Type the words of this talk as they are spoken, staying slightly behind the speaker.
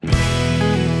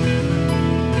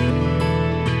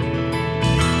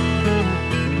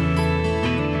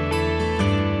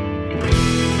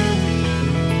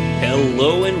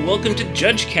Hello and welcome to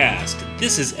JudgeCast.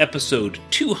 This is episode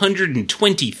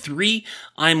 223.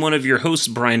 I'm one of your hosts,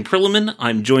 Brian Prilliman.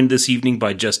 I'm joined this evening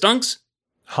by Jess Dunks.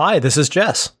 Hi, this is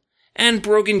Jess. And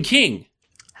Brogan King.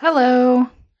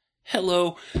 Hello.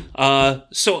 Hello.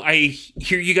 So I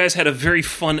hear you guys had a very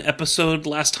fun episode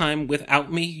last time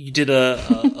without me. You did a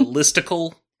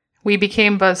listicle. We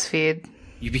became BuzzFeed.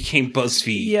 You became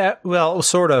BuzzFeed. Yeah, well,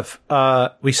 sort of.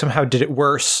 We somehow did it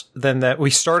worse than that. We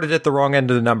started at the wrong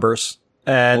end of the numbers,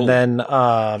 and then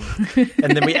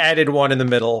we added one in the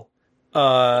middle.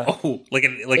 Like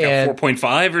a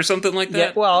 4.5 or something like that.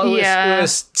 Yeah, well, it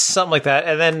was something like that,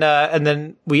 and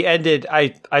then we ended.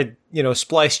 I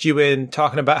spliced you in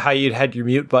talking about how you'd had your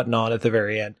mute button on at the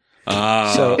very end.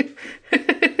 So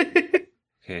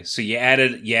okay, so you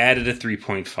added a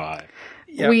 3.5.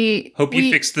 Yep. We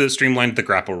fixed streamlined the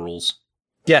grapple rules.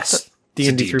 Yes,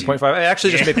 D&D 3.5. I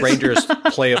actually just made Rangers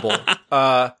playable.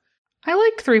 I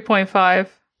like 3.5.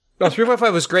 No,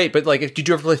 3.5 was great, but did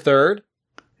you ever play third?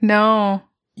 No.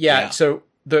 Yeah. So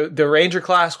the Ranger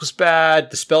class was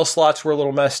bad. The spell slots were a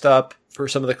little messed up for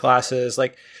some of the classes.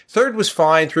 Third was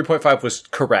fine. 3.5 was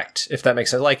correct, if that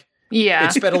makes sense.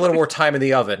 It spent a little more time in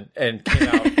the oven and came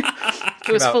out.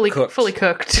 It was fully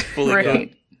cooked.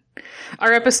 Right.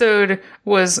 Our episode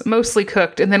was mostly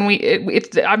cooked, and then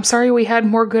I'm sorry we had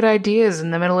more good ideas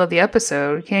in the middle of the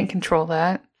episode. We can't control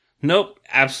that. Nope,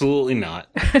 absolutely not.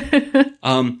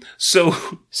 So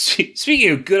speaking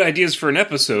of good ideas for an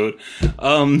episode,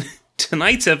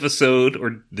 tonight's episode,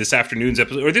 or this afternoon's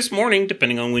episode, or this morning,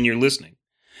 depending on when you're listening,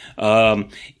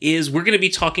 is we're going to be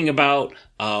talking about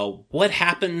what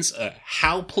happens,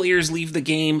 how players leave the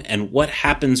game, and what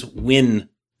happens when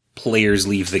players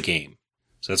leave the game.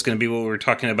 So that's going to be what we're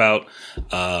talking about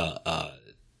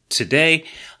today.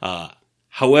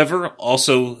 However,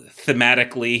 also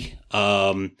thematically,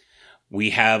 we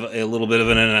have a little bit of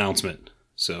an announcement.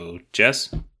 So,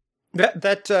 Jess?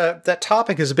 That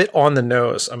topic is a bit on the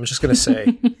nose, I'm just going to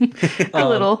say. A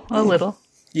little.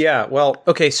 Yeah, well,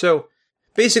 okay, so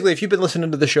basically, if you've been listening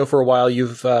to the show for a while,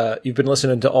 you've been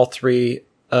listening to all three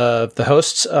of the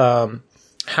hosts.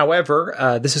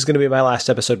 However, this is going to be my last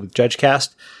episode with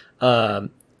JudgeCast. I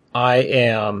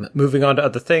am moving on to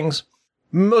other things.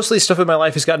 Mostly stuff in my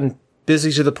life has gotten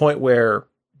busy to the point where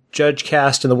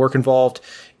JudgeCast and the work involved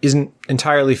isn't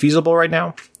entirely feasible right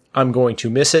now. I'm going to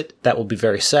miss it. That will be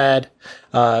very sad.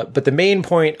 But the main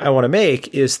point I want to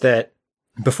make is that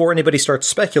before anybody starts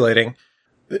speculating,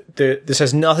 this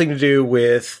has nothing to do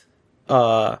with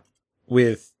either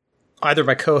of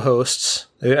my co-hosts.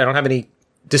 I don't have any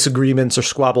disagreements or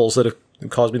squabbles that have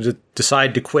caused me to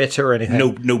decide to quit or anything.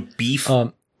 No beef.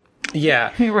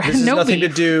 Yeah. Right. This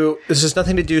has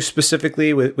nothing to do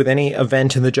specifically with any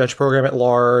event in the judge program at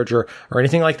large or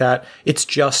anything like that. It's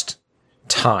just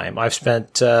time. I've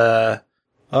spent 6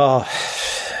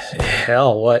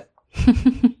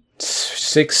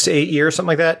 to 8 years, something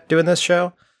like that, doing this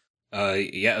show.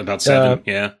 Yeah, about 7.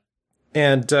 Yeah.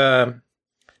 And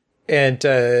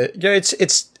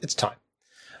it's time.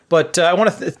 But I want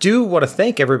to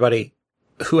thank everybody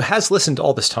who has listened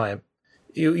all this time.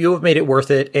 You have made it worth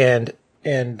it, and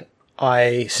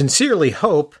I sincerely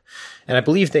hope, and I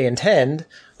believe they intend,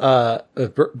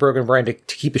 Brogan and Brian to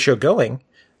keep the show going.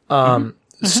 I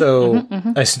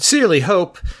sincerely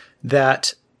hope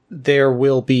that there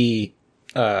will be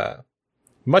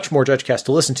much more JudgeCast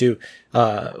to listen to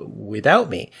without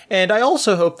me. And I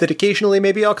also hope that occasionally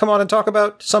maybe I'll come on and talk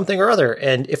about something or other.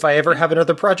 And if I ever have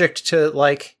another project to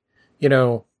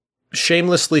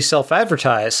shamelessly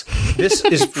self-advertise, this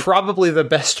is probably the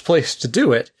best place to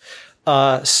do it.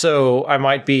 So I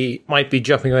might be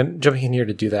jumping in here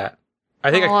to do that.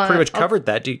 I think I pretty much covered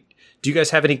that. Do you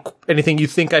guys have anything you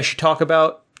think I should talk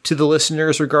about to the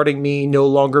listeners regarding me no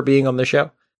longer being on the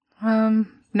show?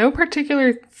 No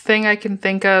particular thing I can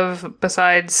think of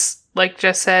besides, like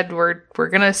Jess said, we're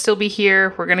gonna still be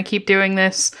here. We're gonna keep doing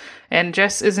this, and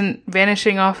Jess isn't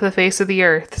vanishing off the face of the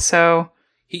earth. So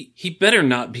he better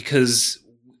not, because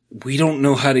we don't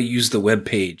know how to use the web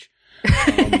page.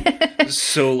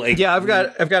 So yeah, I've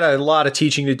got a lot of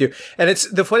teaching to do, and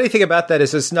it's the funny thing about that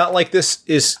is it's not like this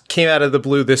came out of the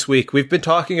blue this week. We've been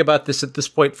talking about this at this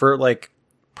point for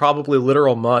probably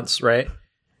literal months, right?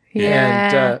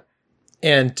 Yeah.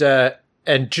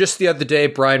 And just the other day,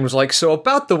 Brian was like, "So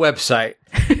about the website,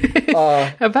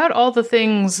 about all the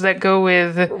things that go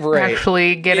with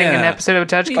actually getting an episode of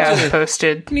JudgeCast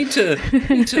posted." I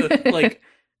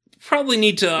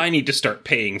need to start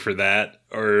paying for that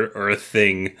or a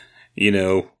thing,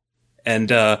 and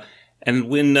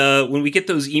when we get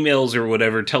those emails or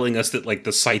whatever telling us that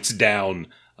the site's down,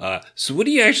 So what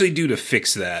do you actually do to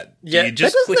fix that? Do Yeah, you that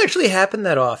just doesn't actually happen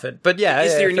that often. But yeah,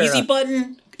 Is there an fair easy enough.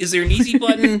 button? Is there an easy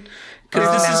button?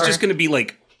 Because this is just going to be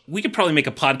like, we could probably make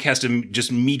a podcast of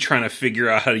just me trying to figure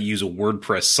out how to use a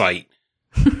WordPress site.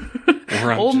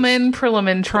 Old man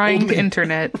Prilliman trying the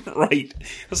internet. Right.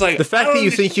 It's like The fact that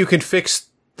you think you can fix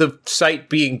the site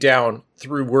being down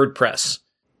through WordPress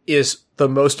is the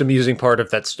most amusing part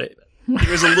of that statement.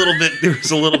 there's a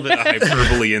little bit of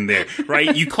hyperbole in there,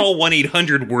 right? You call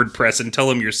 1-800-WordPress and tell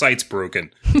them your site's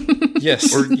broken.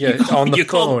 Yes, on the you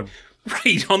call- phone.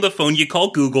 Right, on the phone, you call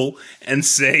Google and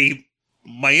say,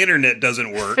 my internet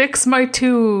doesn't work. Fix my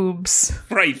tubes.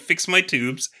 Right, fix my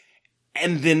tubes.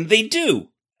 And then they do.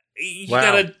 You Wow.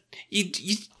 gotta, you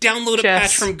download a Jess.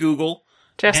 patch from Google.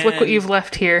 Jess, look what And- you've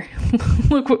left here.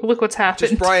 look what's happened.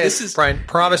 Just Brian, This is- Brian,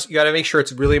 promise you got to make sure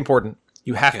it's really important.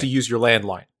 You have to use your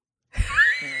landline.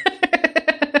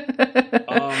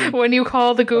 When you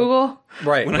call the Google,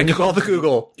 Right. When you call the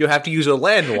Google, you have to use a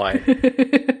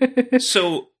landline.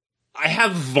 So, I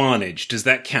have Vonage. Does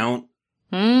that count?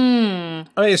 I mean,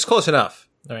 it's close enough.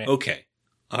 All right. Okay.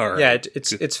 All right. Yeah,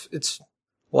 it's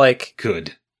like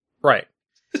Good. right.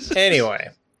 Anyway,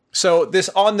 so this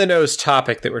on the nose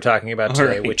topic that we're talking about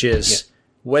today, right. which is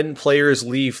when players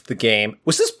leave the game.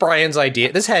 Was this Brian's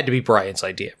idea? This had to be Brian's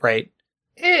idea, right?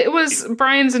 it was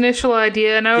Brian's initial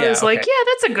idea, and I Yeah, was like, okay. yeah,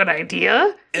 that's a good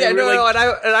idea. And Yeah, we're like,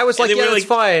 and I was like, then yeah, we're that's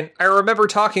like- fine. I remember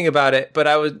talking about it,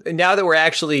 but now that we're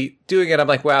actually doing it, I'm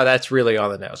like, wow, that's really on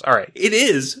the nose. All right. it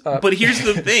is, but here's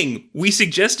the thing. We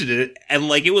suggested it, and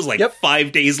like it was like Yep.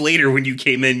 5 days later when you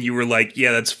came in, you were like,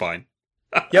 yeah, that's fine.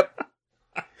 Yep.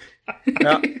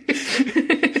 Yeah.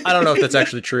 I don't know if that's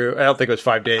actually true. I don't think it was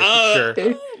 5 days. But sure.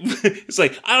 It's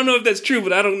like, I don't know if that's true,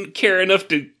 but I don't care enough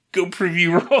to go prove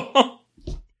you wrong.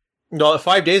 No,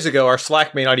 5 days ago, our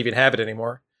Slack may not even have it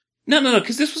anymore. No,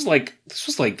 because this was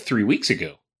like 3 weeks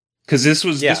ago. Because this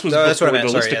was Yeah, this was no, that's what I before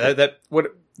meant. the Sorry, list yeah, of- what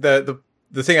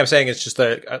the thing I'm saying is just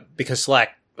that because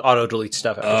Slack auto deletes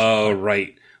stuff. Oh,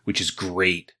 right, which is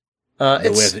great.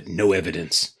 It's No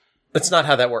evidence. that's not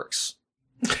how that works.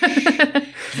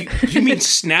 You mean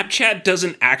Snapchat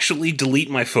doesn't actually delete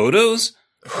my photos?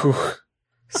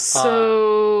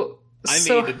 So,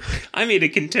 I made a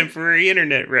contemporary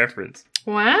internet reference.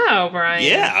 wow, Brian.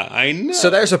 Yeah, I know. So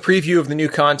there's a preview of the new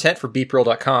content for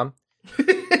beepril.com.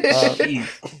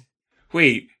 Jeez.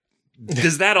 Wait,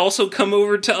 does that also come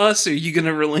over to us? Or are you going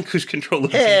to relinquish control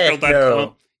of Heck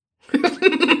beepril.com? no.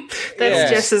 That's Yes.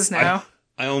 Jess's now.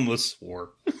 I almost swore.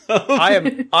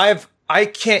 I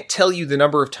can't tell you the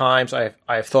number of times I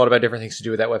have thought about different things to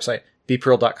do with that website,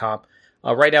 beepril.com.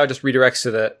 Right now it just redirects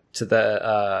to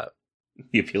the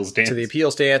The appeals dance. to the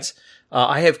appeal stance.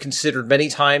 I have considered many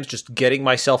times just getting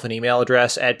myself an email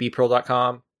address at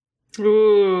beepril.com.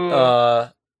 Ooh.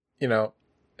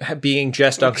 Being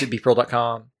jessdunks at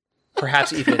beepril.com.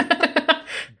 Perhaps even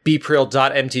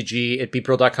beepril.mtg at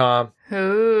beepril.com.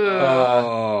 Ooh.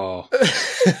 Oh.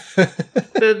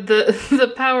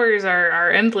 the powers are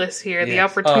endless here. The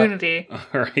Yes. opportunity. All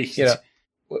right. You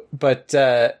know, but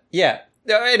yeah.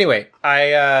 Anyway,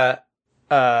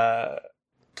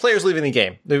 players leaving the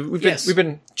game. We've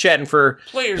been chatting for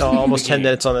Players almost leaving the 10 game.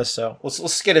 minutes on this, so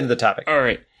let's get into the topic. All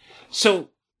right. So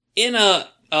in a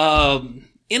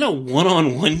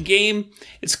one-on-one game,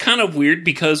 it's kind of weird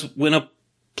because when a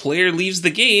player leaves the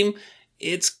game,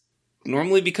 it's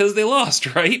normally because they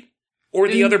lost, right? Or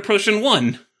the other person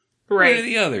won. One or Right.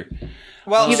 the other.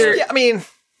 Well, Either-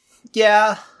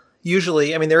 yeah,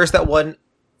 usually. I mean, there is that one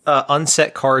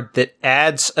unset card that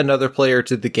adds another player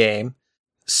to the game.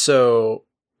 So,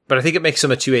 but I think it makes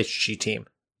them a 2 HG team.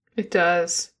 It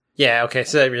does. Yeah, okay,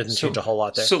 so that doesn't change a whole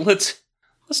lot there. So let's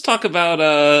talk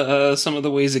about some of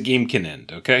the ways a game can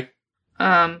end, okay?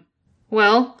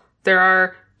 Well, there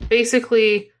are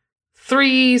basically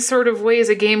 3 sort of ways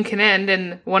a game can end,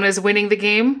 and one is winning the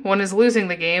game, one is losing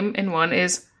the game, and one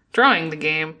is drawing the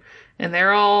game. And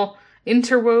they're all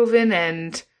interwoven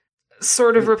and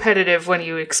sort of repetitive when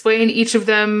you explain each of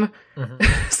them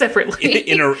separately.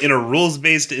 In a rules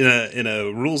based in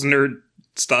a rules nerd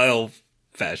style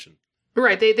fashion.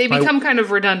 Right, they become kind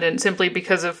of redundant simply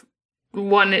because of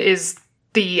one is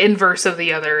the inverse of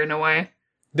the other in a way.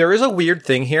 There is a weird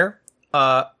thing here.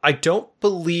 I don't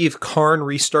believe Karn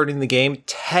restarting the game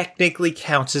technically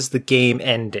counts as the game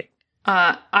ending.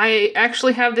 I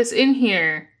actually have this in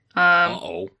here.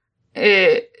 Uh-oh.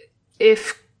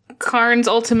 If Karn's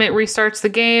ultimate restarts the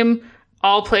game,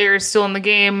 all players still in the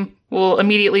game will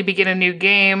immediately begin a new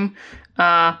game.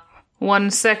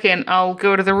 1 second, I'll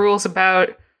go to the rules about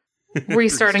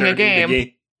restarting a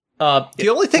game. The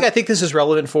only thing I think this is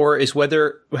relevant for is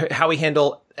how we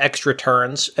handle extra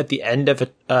turns at the end of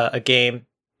a game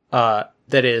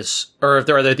that is, or if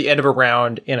they're at the end of a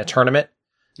round in a tournament.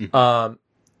 And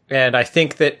I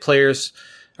think that players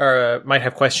might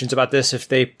have questions about this if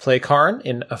they play Karn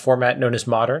in a format known as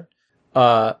Modern.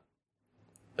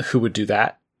 Who would do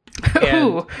that?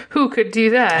 Who could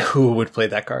do that? Who would play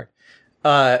that card?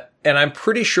 And I'm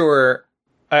pretty sure,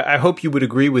 I hope you would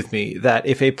agree with me, that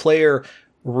if a player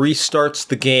restarts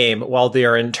the game while they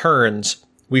are in turns,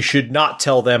 we should not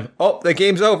tell them, oh, the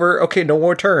game's over. Okay, no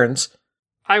more turns.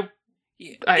 I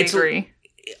agree.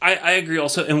 I agree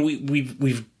also, and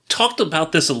we've talked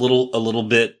about this a little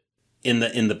bit in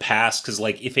the past, because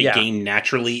like if a game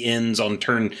naturally ends on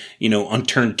turn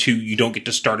 2, you don't get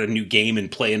to start a new game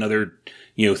and play another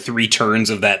 3 turns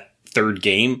of that third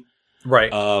game,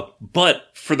 right? But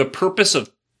for the purpose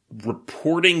of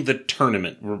reporting the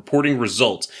tournament, reporting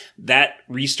results, that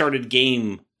restarted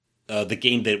game, the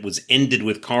game that was ended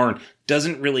with Karn,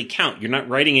 doesn't really count. You're not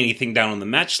writing anything down on the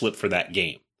match slip for that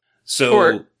game.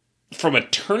 So from a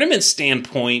tournament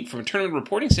standpoint, from a tournament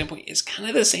reporting standpoint, it's kind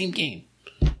of the same game.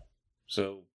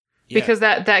 So, yeah. Because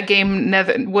that game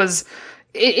never was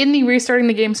in the restarting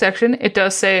the game section. It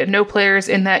does say no players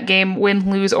in that game win,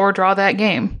 lose, or draw that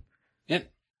game. Yeah.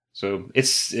 So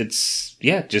it's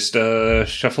just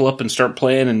shuffle up and start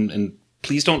playing, and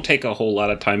please don't take a whole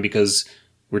lot of time because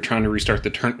we're trying to restart the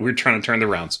turn. We're trying to turn the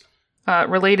rounds.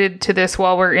 Related to this,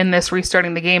 while we're in this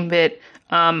restarting the game bit,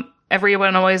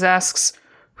 everyone always asks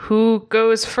who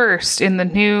goes first in the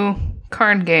new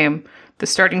Karn game. The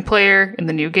starting player in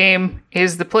the new game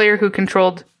is the player who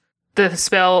controlled the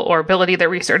spell or ability that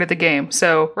restarted the game.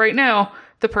 So right now,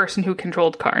 the person who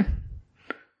controlled Karn.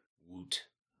 Woot.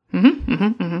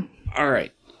 All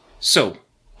right. So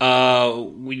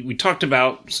we talked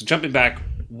about, so jumping back,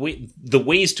 the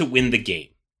ways to win the game.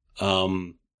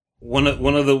 One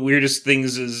of the weirdest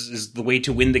things is the way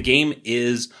to win the game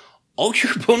is all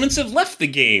your opponents have left the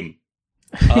game.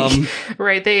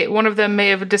 Right. One of them may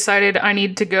have decided I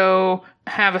need to go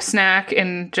have a snack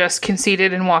and just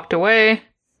conceded and walked away.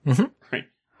 Mm-hmm. Right.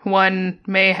 One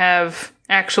may have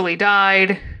actually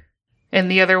died, and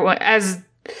the other one,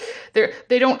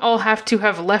 they don't all have to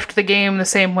have left the game the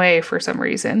same way for some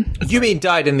reason. You mean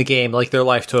died in the game, like their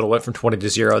life total went from 20 to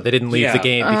 0. They didn't leave the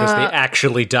game because they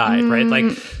actually died, right?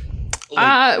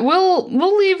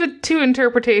 We'll leave it to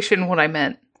interpretation what I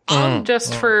meant.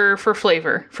 Just for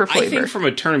flavor. I think from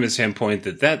a tournament standpoint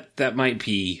that might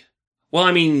be, well,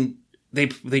 I mean, they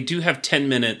do have 10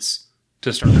 minutes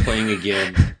to start playing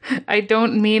again. I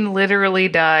don't mean literally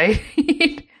die.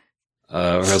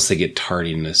 Or else they get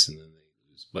tardiness and then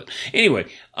they lose. But anyway,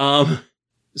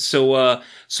 so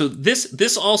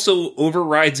this also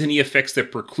overrides any effects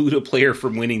that preclude a player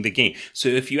from winning the game. So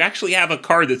if you actually have a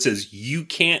card that says you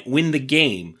can't win the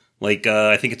game, like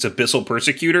I think it's Abyssal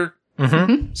Persecutor,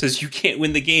 says you can't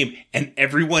win the game, and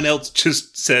everyone else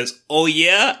just says, oh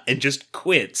yeah, and just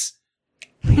quits.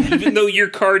 Even though your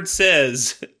card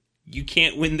says you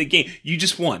can't win the game, you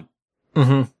just won.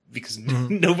 Because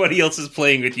nobody else is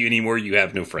playing with you anymore, you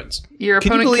have no friends. Your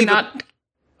opponent cannot...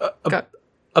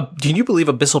 Can you believe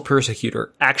Abyssal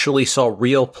Persecutor actually saw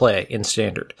real play in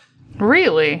Standard?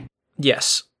 Really?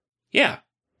 Yes. Yeah.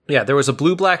 Yeah, there was a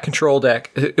blue-black control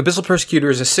deck. Abyssal Persecutor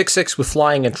is a 6/6 with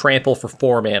flying and trample for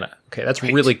 4 mana. Okay, that's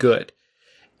really good.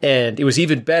 And it was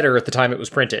even better at the time it was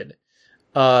printed.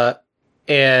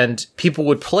 And people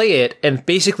would play it, and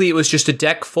basically it was just a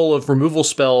deck full of removal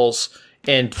spells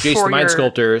and Jace the Mind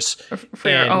Sculptors. For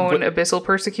your own Abyssal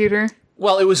Persecutor?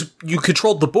 Well, it was, you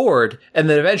controlled the board, and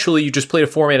then eventually you just played a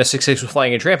 4-mana 6/6 with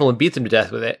flying and trample and beat them to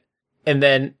death with it. And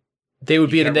then they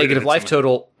would be in a negative life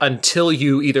total until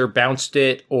you either bounced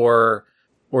it or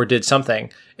did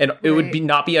something. And it would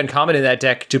not be uncommon in that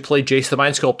deck to play Jace the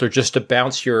Mind Sculptor just to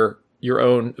bounce your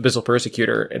own Abyssal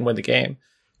Persecutor and win the game.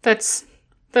 That's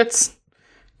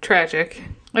tragic.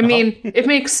 I mean, it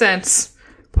makes sense,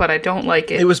 but I don't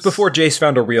like it. It was before Jace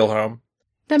found a real home.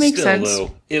 That makes sense.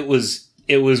 Though, it was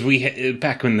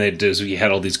back when we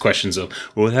had all these questions of,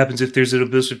 well, what happens if there's an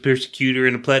Abyssal Persecutor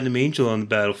and a Platinum Angel on the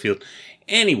battlefield?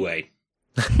 Anyway,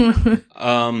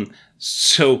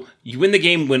 so you win the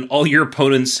game when all your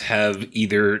opponents have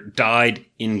either died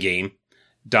in game,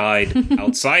 died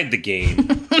outside the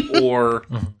game, or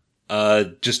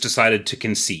just decided to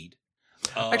concede.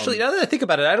 Actually, now that I think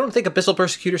about it, I don't think Abyssal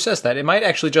Persecutor says that. It might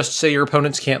actually just say your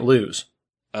opponents can't lose.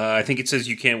 I think it says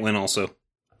you can't win also.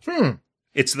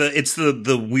 It's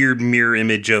the weird mirror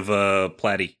image of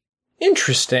Platy.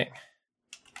 Interesting.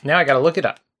 Now I gotta look it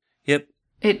up. Yep.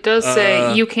 It does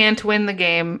say you can't win the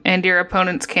game and your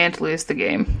opponents can't lose the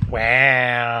game.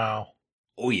 Wow.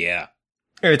 Oh, yeah.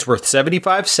 And it's worth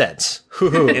 75 cents.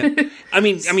 Yeah. I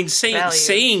mean,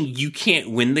 saying you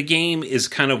can't win the game is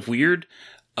kind of weird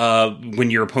when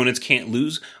your opponents can't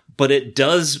lose, but it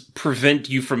does prevent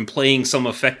you from playing some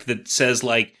effect that says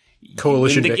like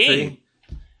Coalition win the Victory. game.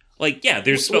 Like, yeah,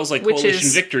 there's spells like Which Coalition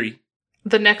is Victory.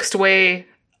 the next way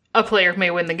a player may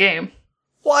win the game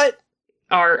What?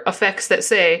 are effects that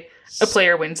say a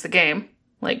player wins the game,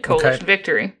 like Coalition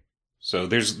Victory. So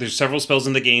there's several spells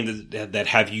in the game that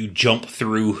have you jump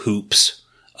through hoops,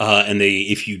 and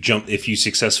if you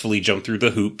successfully jump through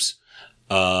the hoops,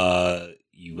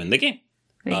 you win the game.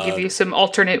 They give you some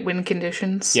alternate win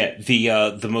conditions. Yeah,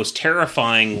 the most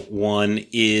terrifying one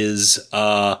is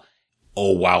oh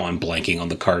wow, I'm blanking on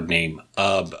the card name.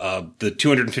 The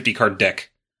 250 card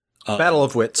deck. Battle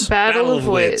of Wits. Battle of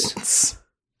Wits.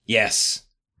 Yes.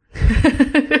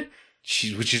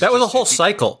 Which is That was a whole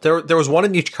cycle. There was one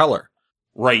in each color.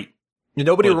 Right.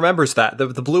 Nobody remembers that.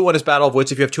 The blue one is Battle of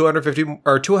Wits. If you have 250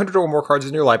 or 200 or more cards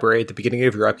in your library at the beginning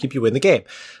of your upkeep, you win the game.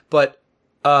 But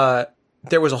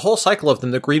there was a whole cycle of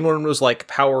them. The green one was like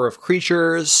Power of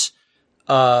Creatures.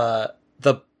 I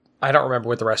don't remember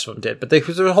what the rest of them did, but there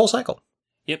was a whole cycle.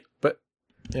 Yep. But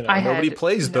nobody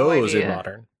plays those in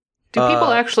Modern. Do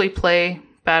people actually play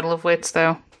Battle of Wits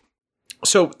though?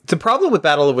 So the problem with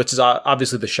Battle of Wits is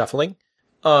obviously the shuffling.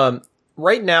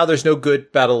 Right now, there's no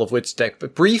good Battle of Wits deck,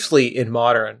 but briefly in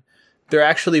Modern, there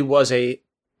actually was a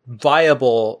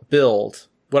viable build,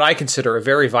 what I consider a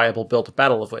very viable build of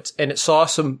Battle of Wits, and it saw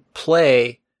some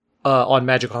play on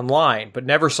Magic Online, but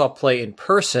never saw play in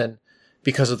person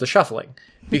because of the shuffling.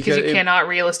 Because you cannot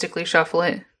realistically shuffle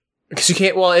it. Because you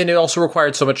can't, well, and it also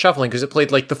required so much shuffling, because it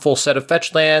played like the full set of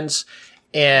fetch lands,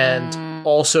 and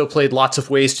also played lots of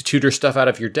ways to tutor stuff out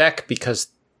of your deck, because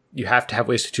you have to have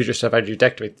ways to tutor stuff out of your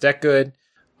deck to make the deck good.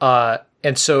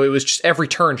 And so it was just every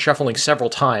turn shuffling several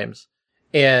times.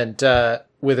 And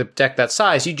with a deck that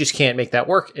size, you just can't make that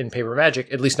work in Paper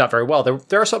Magic, at least not very well.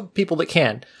 There are some people that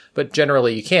can, but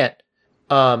generally you can't.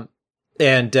 It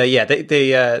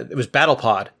was Battle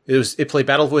Pod. It played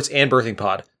Battle of Wits and Birthing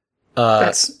Pod.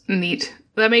 That's neat.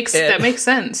 That makes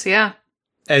sense, yeah.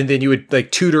 And then you would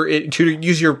like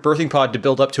use your Birthing Pod to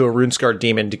build up to a Runescarred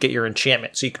Demon to get your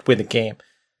enchantment so you could win the game.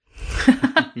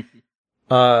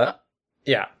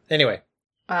 Yeah. Anyway.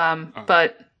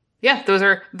 But yeah, those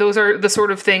are the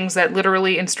sort of things that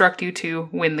literally instruct you to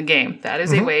win the game. That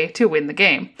is a way to win the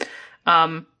game.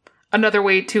 Another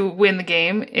way to win the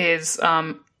game is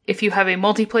if you have a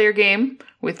multiplayer game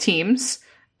with teams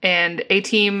and a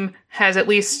team has at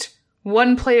least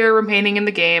one player remaining in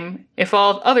the game. If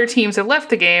all other teams have left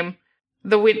the game,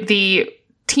 the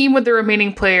team with the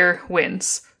remaining player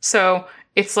wins. So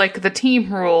it's like the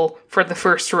team rule for the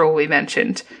first rule we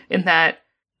mentioned, in that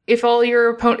if all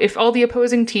the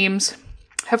opposing teams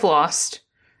have lost,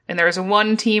 and there is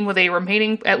one team with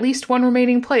at least one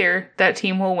remaining player, that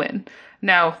team will win.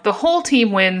 Now, the whole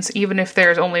team wins even if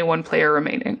there's only one player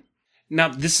remaining. Now,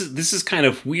 this is kind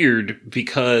of weird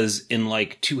because in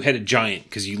like Two-Headed Giant,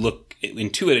 because you look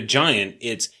in Two-Headed Giant,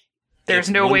 there's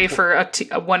no way for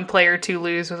a one player to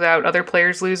lose without other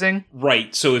players losing.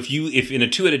 Right. So if in a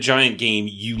Two-Headed Giant game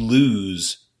you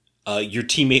lose, your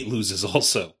teammate loses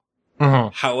also.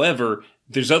 However,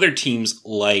 there's other teams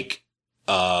like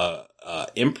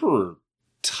Emperor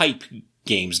type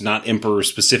games, not Emperor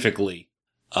specifically.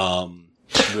 There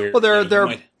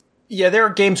are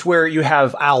games where you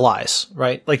have allies,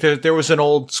 right? Like there was an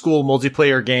old school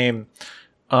multiplayer game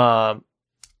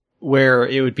where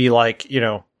it would be like,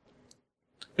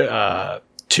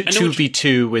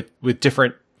 2v2 with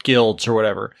different guilds or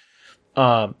whatever.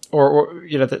 So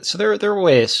there are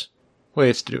ways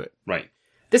to do it. Right.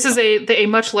 This is a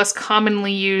much less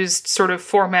commonly used sort of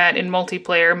format in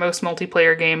multiplayer. Most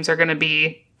multiplayer games are going to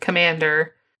be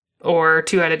Commander or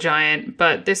Two-Headed Giant,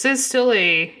 but this is still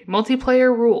a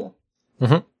multiplayer rule.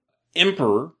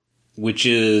 Emperor, which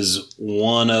is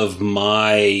one of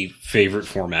my favorite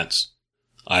formats.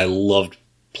 I loved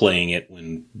playing it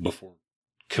before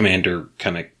Commander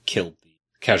kind of killed the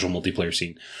casual multiplayer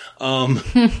scene.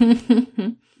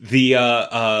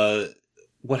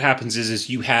 What happens is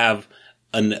you have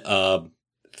you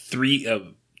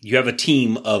have a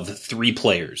team of 3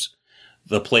 players.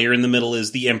 The player in the middle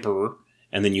is the Emperor,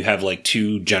 and then you have like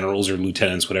 2 generals or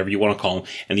lieutenants, whatever you want to call them,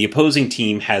 and the opposing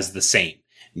team has the same.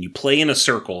 And you play in a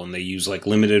circle, and they use like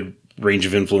limited range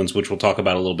of influence, which we'll talk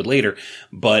about a little bit later,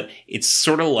 but it's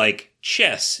sort of like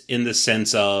chess in the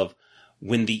sense of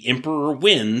when the Emperor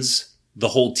wins, the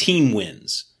whole team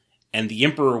wins, and the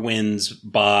Emperor wins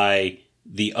by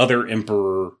the other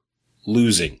Emperor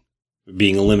losing,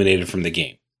 being eliminated from the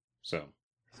game.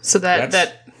 So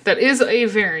that is a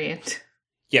variant.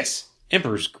 Yes,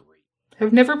 Emperor's great.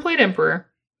 I've never played Emperor.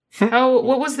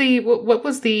 What was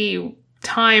the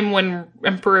time when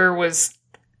Emperor was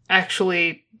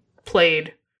actually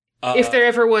played? If there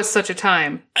ever was such a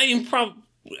time. I mean,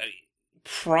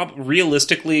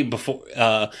 realistically, before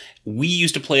we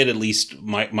used to play it, at least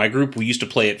my group, we used to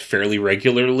play it fairly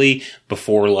regularly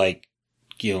before, like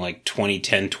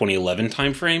 2010, 2011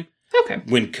 timeframe. Okay.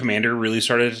 When Commander really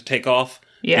started to take off.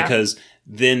 Yeah. Because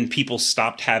then people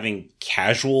stopped having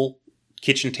casual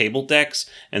kitchen table decks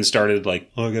and started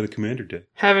like, oh, I got a Commander deck.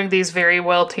 Having these very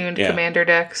well-tuned Commander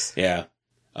decks. Yeah.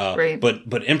 Right.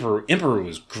 But Emperor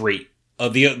was great.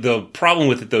 The problem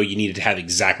with it, though, you needed to have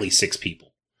exactly 6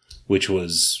 people, which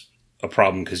was a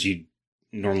problem because you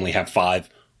normally have 5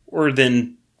 or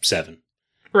then 7.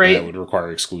 Right. That would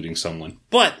require excluding someone.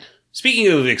 But speaking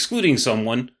of excluding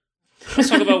someone, let's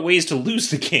talk about ways to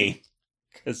lose the game.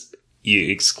 Because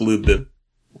you exclude them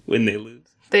when they lose.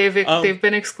 They've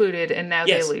been excluded and now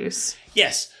they lose.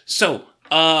 Yes. So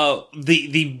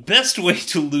the best way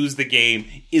to lose the game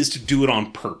is to do it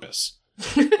on purpose.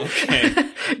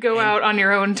 Okay. Go out on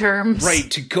your own terms. Right.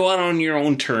 To go out on your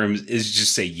own terms is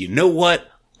just say, you know what?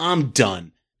 I'm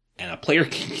done. And a player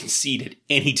can concede at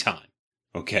any time.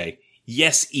 Okay.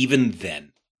 Yes, even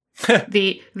then.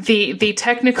 The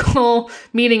technical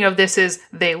meaning of this is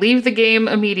they leave the game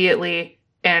immediately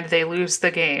and they lose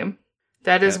the game.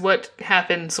 That is what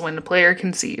happens when the player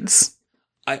concedes.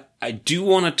 I do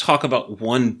want to talk about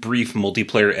one brief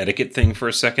multiplayer etiquette thing for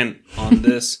a second on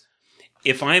this.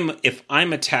 If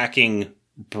I'm attacking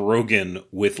Brogan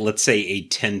with, let's say, a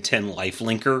 10/10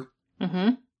 lifelinker,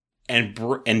 and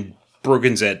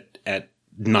Brogan's at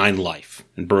 9 life,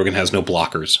 and Brogan has no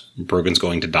blockers, Brogan's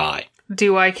going to die.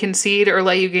 Do I concede or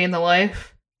let you gain the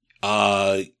life?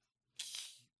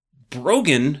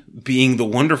 Brogan, being the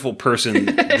wonderful person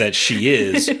that she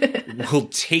is, will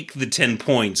take the 10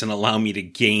 points and allow me to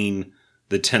gain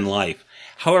the 10 life.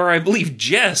 However, I believe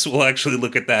Jess will actually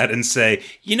look at that and say,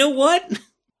 you know what?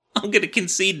 I'm going to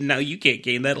concede and now you can't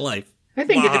gain that life. I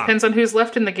think it depends on who's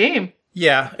left in the game.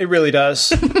 Yeah, it really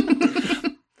does.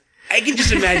 I can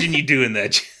just imagine you doing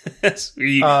that, Jess.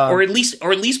 Or at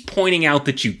least pointing out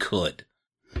that you could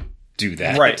do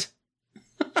that. Right.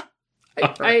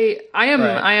 I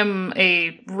am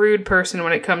a rude person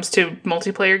when it comes to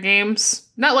multiplayer games.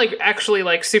 Not like actually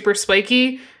like super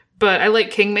spiky, but I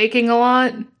like king making a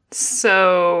lot.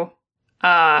 So,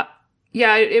 yeah,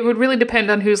 it would really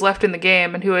depend on who's left in the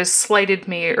game and who has slighted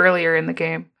me earlier in the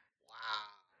game.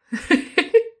 Wow.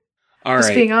 All Just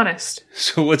right. being honest.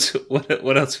 So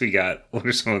what else we got? What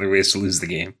are some other ways to lose the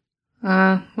game?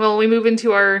 Well, we move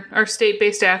into our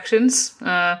state-based actions. We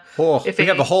have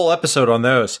a whole episode on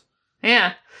those.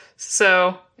 Yeah.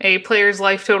 So, a player's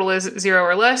life total is 0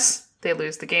 or less. They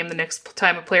lose the game the next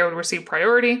time a player would receive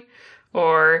priority.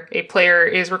 Or a player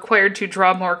is required to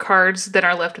draw more cards than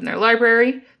are left in their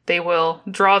library. They will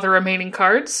draw the remaining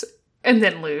cards and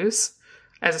then lose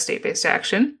as a state-based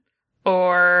action.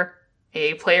 Or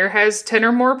a player has 10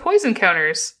 or more poison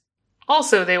counters.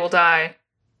 Also, they will die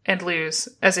and lose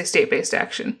as a state-based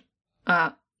action.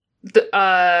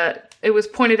 It was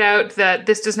pointed out that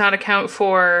this does not account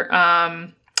for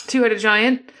Two-Headed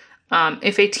Giant.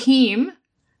 If a team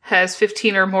has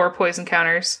 15 or more poison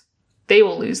counters, they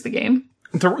will lose the game.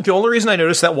 The only reason I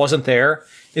noticed that wasn't there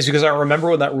is because I remember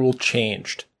when that rule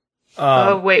changed.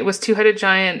 Was Two-Headed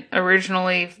Giant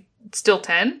originally still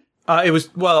 10?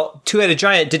 Two-Headed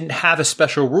Giant didn't have a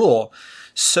special rule.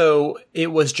 So it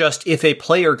was just if a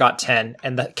player got 10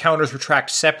 and the counters were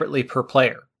tracked separately per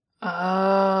player.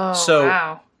 Oh, so,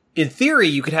 wow. In theory,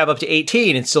 you could have up to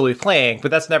 18 and still be playing,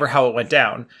 but that's never how it went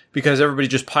down because everybody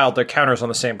just piled their counters on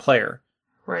the same player.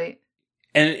 Right.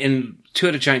 And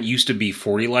Two-Headed Giant used to be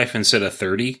 40 life instead of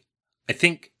 30. I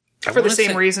think. For the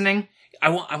same reasoning? I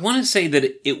want to say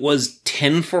that it was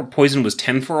 10 for poison was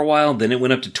 10 for a while, then it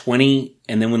went up to 20,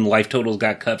 and then when life totals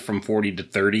got cut from 40 to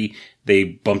 30, they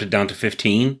bumped it down to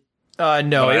 15.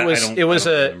 No, it was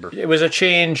a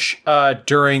change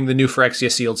during the new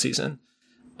Phyrexia sealed season.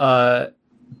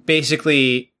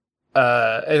 Basically,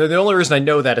 the only reason I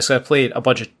know that is because I played a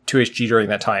bunch of 2HG during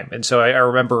that time, and so I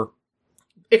remember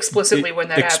explicitly when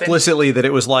that happened. That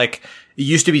it was like it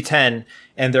used to be 10,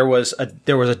 and there was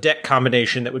a deck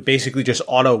combination that would basically just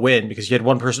auto win because you had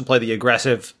one person play the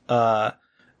aggressive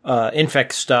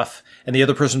infect stuff, and the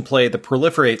other person play the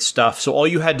proliferate stuff. So all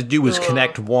you had to do was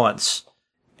connect once,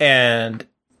 and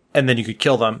then you could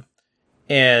kill them,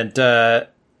 and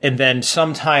then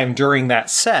sometime during that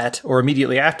set or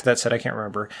immediately after that set, I can't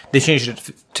remember, they changed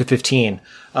it to 15,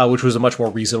 which was a much more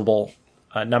reasonable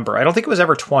number. I don't think it was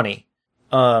ever 20.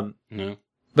 No.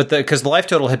 But because the life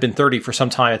total had been 30 for some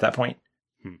time at that point.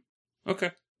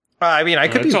 Okay. I mean, I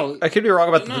could be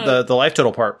wrong about the life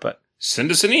total part, but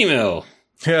send us an email.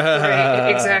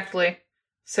 Right, exactly.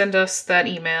 Send us that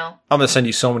email. I'm gonna send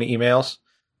you so many emails.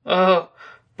 Oh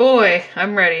boy,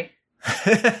 I'm ready.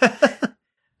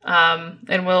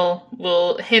 And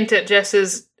we'll hint at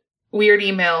Jess's weird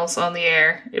emails on the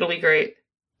air. It'll be great.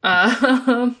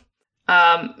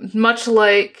 Much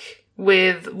like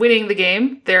with winning the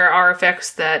game, there are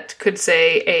effects that could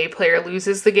say a player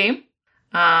loses the game.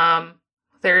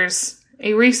 There's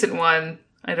a recent one,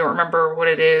 I don't remember what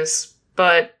it is,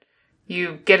 but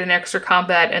you get an extra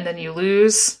combat and then you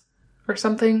lose or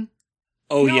something.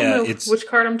 Oh, I don't know it's which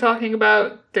card I'm talking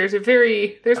about. There's one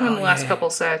in the last couple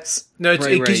sets. No,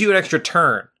 it gives you an extra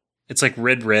turn. It's like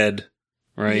red,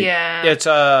 right? Yeah.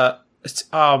 It's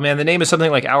oh man, the name is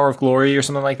something like Hour of Glory or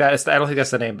something like that. I don't think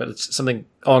that's the name, but it's something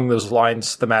along those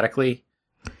lines thematically.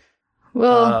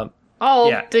 Well,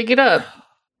 I'll dig it up.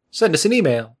 Send us an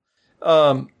email.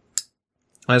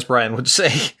 As Brian would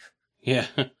say. Yeah.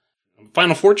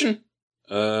 Final Fortune?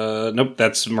 Nope,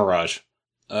 that's Mirage.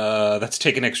 That's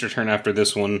take an extra turn after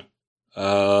this one.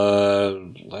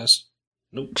 Nope.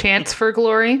 Chance for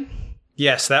Glory.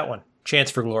 Yes, that one.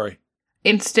 Chance for Glory.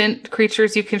 Instant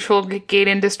creatures you control gain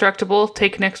indestructible.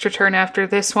 Take an extra turn after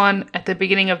this one. At the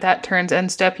beginning of that turn's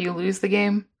end step, you lose the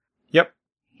game. Yep.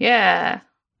 Yeah.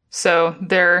 So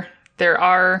there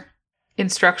are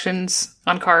instructions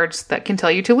on cards that can tell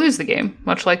you to lose the game,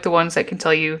 much like the ones that can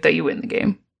tell you that you win the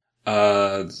game.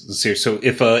 Let's see. So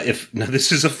if now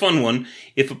this is a fun one.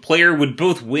 If a player would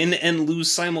both win and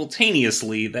lose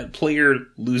simultaneously, that player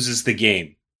loses the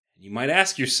game. You might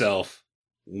ask yourself,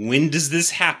 when does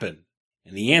this happen?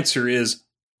 And the answer is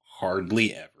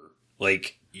hardly ever.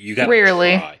 Like, you gotta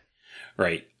rarely try.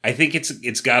 Right. I think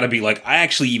it's gotta be like, I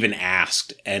actually even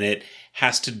asked, and it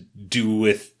has to do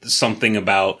with something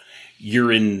about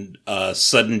you're in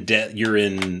sudden death. You're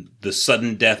in the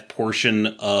sudden death portion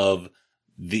of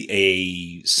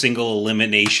a single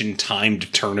elimination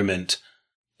timed tournament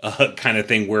kind of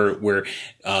thing where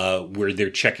they're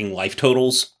checking life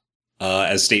totals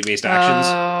as state-based actions.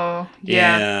 Oh,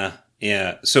 yeah.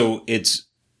 Yeah. So it's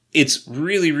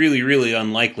really, really, really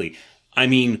unlikely. I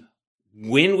mean,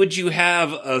 when would you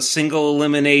have a single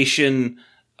elimination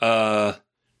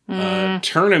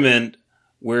tournament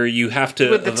where you have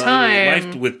to with the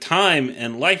time with time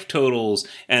and life totals?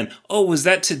 And was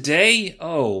that today?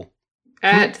 Oh.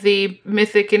 At the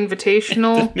Mythic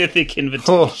Invitational? The Mythic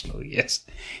Invitational, yes.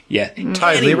 Yeah.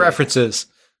 Timely references.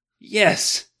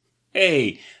 Yes.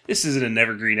 Hey, this isn't an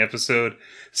evergreen episode.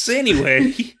 So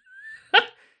anyway.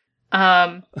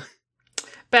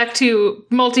 Back to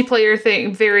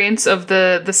multiplayer variants of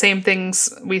the same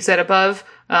things we said above.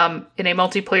 In a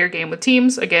multiplayer game with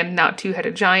teams, again, not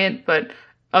two-headed giant, but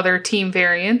other team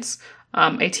variants.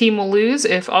 A team will lose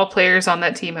if all players on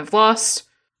that team have lost.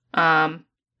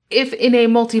 If in a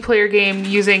multiplayer game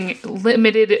using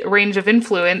limited range of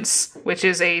influence, which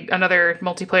is another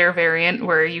multiplayer variant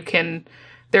where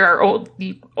there are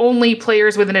only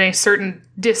players within a certain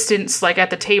distance, like at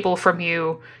the table from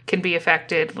you, can be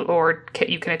affected, or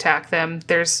you can attack them.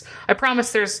 I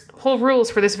promise there's whole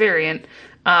rules for this variant.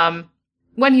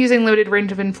 When using limited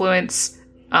range of influence,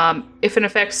 if an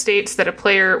effect states that a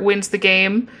player wins the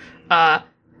game,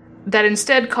 that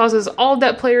instead causes all of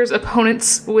that player's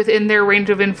opponents within their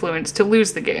range of influence to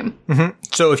lose the game. Mm-hmm.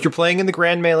 So if you're playing in the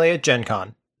Grand Melee at Gen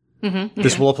Con,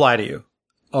 this will apply to you.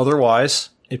 Otherwise,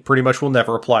 it pretty much will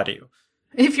never apply to you.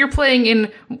 If you're playing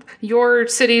in your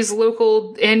city's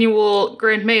local annual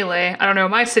Grand Melee, I don't know,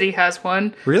 my city has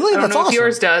one. Really? I don't That's know awesome. if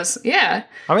yours does. Yeah.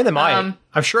 I mean, they might.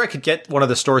 I'm sure I could get one of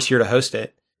the stores here to host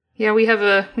it. Yeah, we have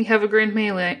a Grand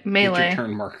Melee. Get your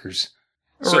turn markers.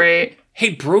 Right.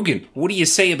 Hey, Brogan, what do you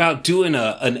say about doing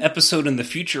an episode in the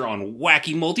future on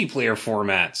wacky multiplayer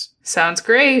formats? Sounds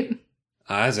great.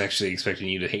 I was actually expecting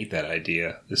you to hate that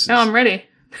idea. I'm ready.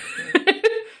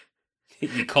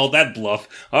 You called that bluff.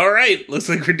 All right, looks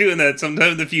like we're doing that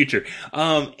sometime in the future.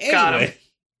 Anyway,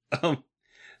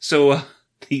 so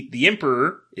the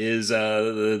Emperor is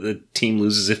the team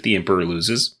loses if the Emperor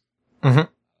loses. Mm-hmm.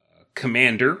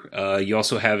 Commander, you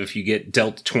also have if you get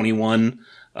dealt 21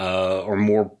 or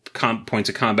more points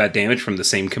of combat damage from the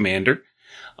same commander.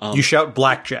 You shout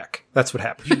blackjack. That's what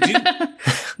happens. You do.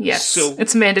 Yes, so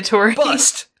it's mandatory.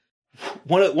 Bust.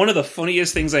 One of the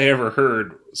funniest things I ever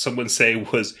heard someone say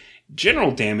was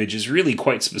general damage is really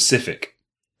quite specific.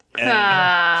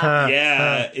 And,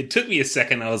 it took me a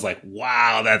second. I was like,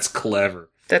 wow, that's clever.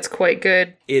 That's quite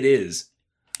good. It is.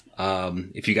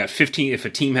 If you got 15, if a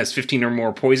team has 15 or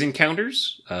more poison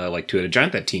counters, like Two-Headed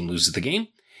Giant, that team loses the game.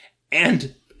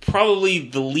 And probably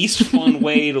the least fun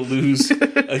way to lose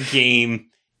a game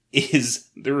is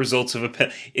the results of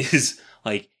is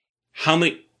like, how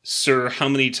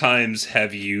many times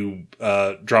have you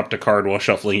dropped a card while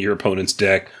shuffling your opponent's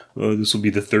deck? Oh, this will be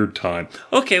the third time.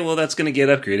 Okay, well, that's going to get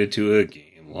upgraded to a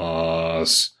game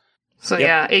loss. So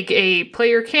yeah, a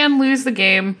player can lose the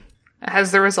game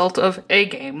as the result of a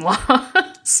game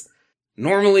loss.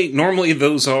 Normally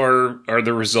those are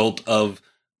the result of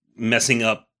messing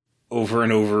up over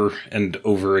and over and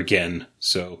over again.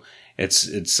 So it's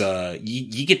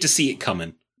you get to see it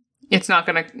coming.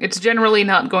 It's generally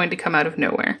not going to come out of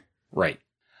nowhere. Right.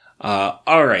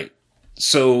 All right.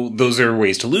 So those are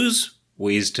ways to lose,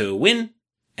 ways to win,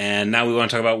 and now we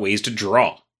want to talk about ways to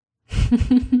draw.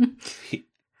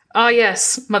 Ah,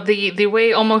 yes, but the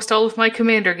way almost all of my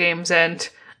Commander games end,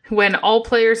 when all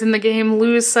players in the game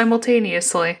lose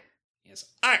simultaneously. Yes,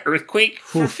 I earthquake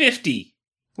for 50.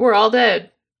 We're all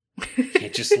dead.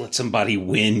 Can't just let somebody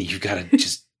win. You've got to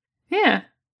just... Yeah.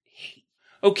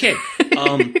 Okay.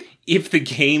 If the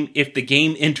game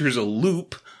enters a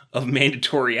loop of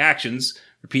mandatory actions,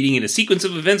 repeating in a sequence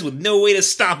of events with no way to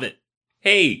stop it.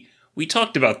 Hey, we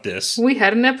talked about this. We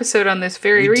had an episode on this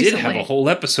very recently. We did have a whole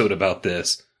episode about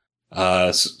this.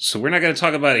 So we're not going to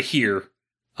talk about it here.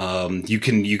 You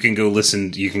can go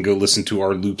listen to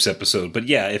our loops episode. But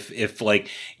yeah, if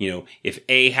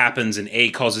A happens and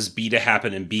A causes B to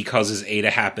happen and B causes A to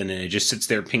happen and it just sits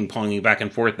there ping-ponging back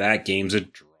and forth, that game's a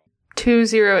draw.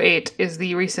 208 is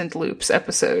the recent loops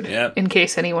episode. Yep. In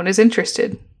case anyone is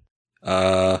interested.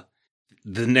 The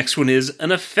next one is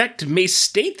an effect may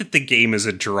state that the game is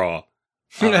a draw.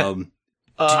 I don't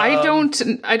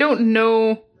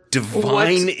know.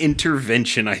 Divine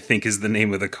Intervention, I think, is the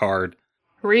name of the card.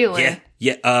 Really? Yeah.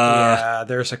 Yeah,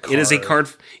 there's a card. It is a card.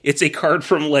 It's a card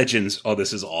from Legends. Oh,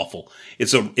 this is awful.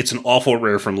 It's an awful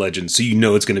rare from Legends, so you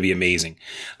know it's going to be amazing.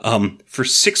 For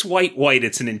 6 white,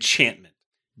 it's an enchantment.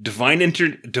 Divine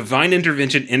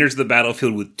Intervention enters the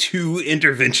battlefield with 2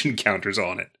 intervention counters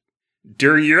on it.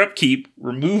 During your upkeep,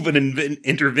 remove an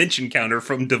intervention counter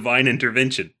from Divine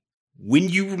Intervention. When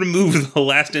you remove the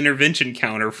last intervention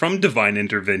counter from Divine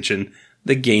Intervention,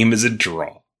 the game is a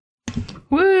draw.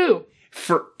 Woo!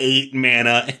 For 8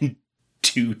 mana and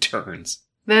 2 turns.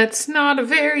 That's not a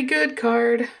very good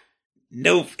card.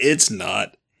 Nope, it's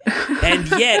not.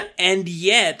 And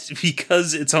yet,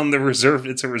 because it's on the reserve,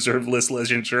 it's a reserve list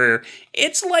Legends Rare,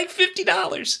 it's like $50,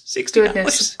 $60.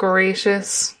 Goodness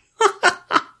gracious.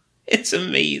 It's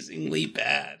amazingly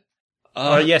bad.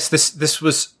 Yes, this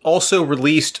was also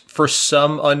released for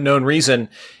some unknown reason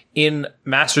in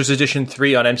Masters Edition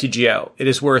 3 on MTGO. It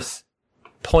is worth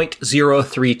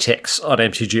 0.03 ticks on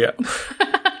MTGO.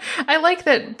 I like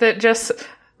that just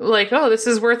like, oh, this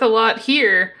is worth a lot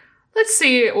here. Let's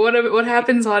see what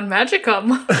happens on Magic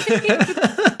Online.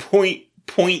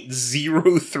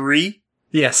 0.03?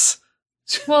 Yes.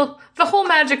 Well, the whole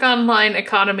Magic Online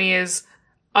economy is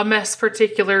a mess,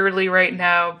 particularly right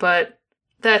now, but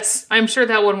I'm sure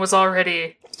that one was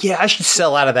already... Yeah, I should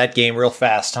sell out of that game real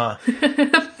fast, huh?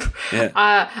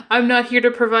 Yeah. I'm not here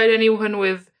to provide anyone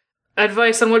with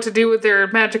advice on what to do with their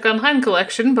Magic Online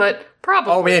collection, but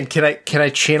probably. Oh man, can I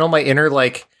channel my inner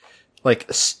like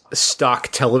stock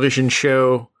television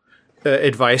show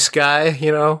advice guy?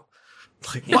 You know,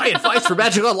 like my advice for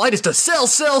Magic Online is to sell.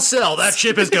 That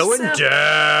ship is going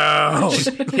down.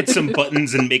 Just hit some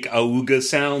buttons and make auga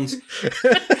sounds.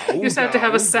 You just have to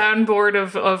have a soundboard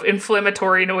of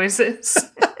inflammatory noises.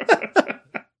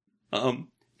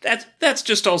 That's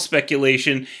just all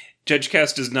speculation.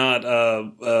 JudgeCast does not.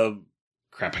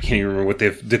 Crap! I can't even remember what the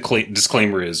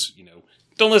disclaimer is. You know,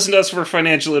 don't listen to us for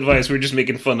financial advice. We're just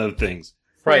making fun of things.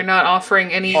 Right. We're not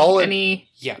offering any.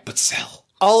 Yeah, but sell.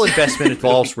 All investment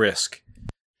involves risk.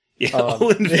 Yeah, all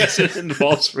investment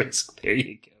involves risk. There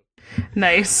you go.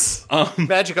 Nice.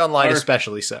 Magic Online,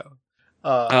 especially so.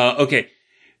 Okay.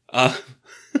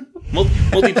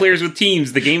 Multiplayers with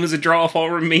teams. The game is a draw if all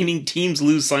remaining teams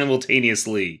lose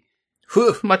simultaneously.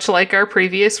 Much like our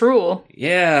previous rule.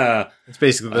 Yeah. It's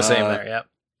basically the same there, yep.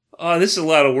 This is a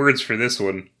lot of words for this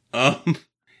one.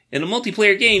 In a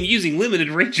multiplayer game using limited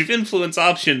range of influence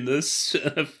option, the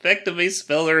effect of a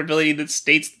spell or ability that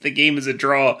states that the game is a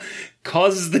draw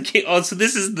causes the game... Oh, so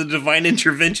this is the Divine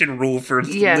Intervention rule for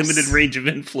limited range of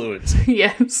influence.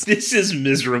 Yes. This is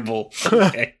miserable.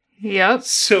 Okay. Yep.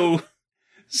 So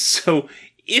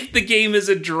if the game is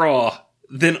a draw,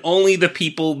 then only the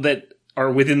people that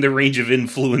are within the range of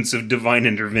influence of Divine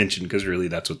Intervention, because really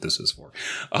that's what this is for.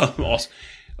 Also,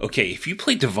 okay, if you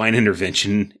play Divine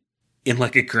Intervention in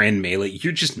like a Grand Melee,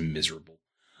 you're just miserable.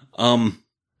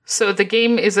 So the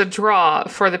game is a draw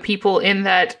for the people in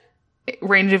that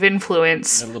range of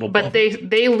influence, but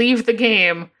they leave the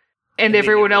game And they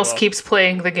everyone never else lost. keeps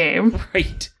playing the game.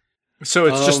 Right. So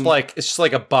it's just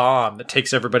like a bomb that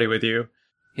takes everybody with you.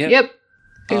 Yep.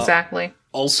 Exactly.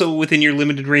 Also, within your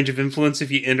limited range of influence,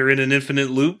 if you enter in an infinite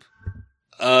loop,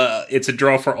 it's a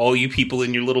draw for all you people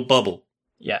in your little bubble.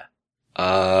 Yeah.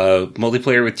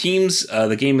 Multiplayer with teams,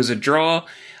 the game is a draw.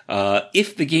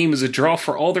 If the game is a draw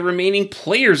for all the remaining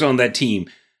players on that team.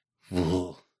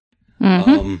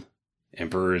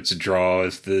 Emperor, it's a draw.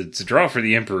 It's a draw for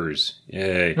the emperors.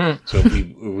 Yay. So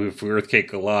if we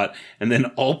earthquake a lot, and then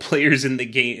all players in the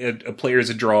game, a player is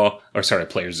a draw, or sorry, a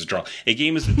player is a draw. A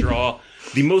game is a draw.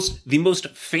 The most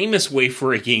famous way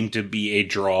for a game to be a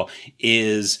draw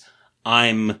is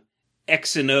I'm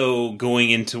X and O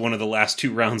going into one of the last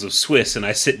 2 rounds of Swiss, and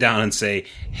I sit down and say,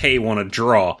 "Hey, want to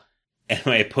draw?" And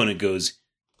my opponent goes,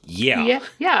 Yeah,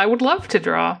 I would love to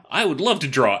draw. I would love to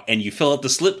draw. And you fill out the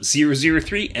slip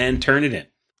 003 and turn it in.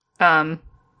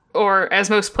 Or as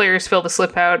most players fill the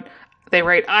slip out, they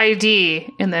write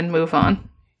ID and then move on.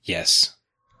 Yes.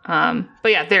 But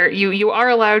yeah, there you are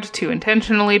allowed to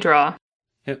intentionally draw.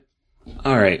 Yep.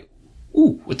 All right.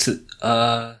 Ooh, what's it?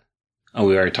 Oh,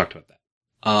 we already talked about that.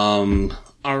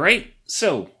 All right.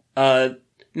 So,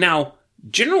 now,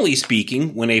 generally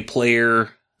speaking, when a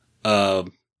player,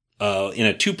 in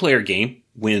a 2-player game,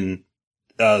 when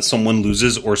someone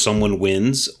loses or someone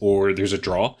wins or there's a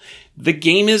draw, the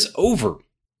game is over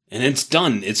and it's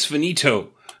done. It's finito.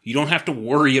 You don't have to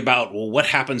worry about, well, what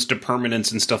happens to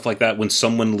permanence and stuff like that when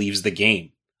someone leaves the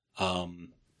game.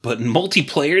 But in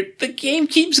multiplayer, the game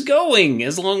keeps going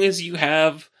as long as you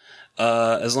have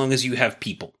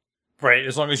people. Right.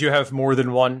 As long as you have more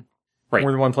than one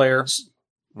player.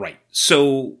 Right.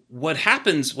 So what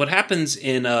happens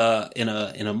in a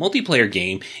multiplayer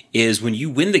game is when you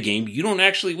win the game, you don't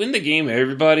actually win the game.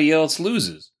 Everybody else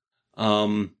loses.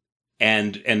 And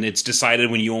it's decided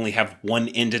when you only have one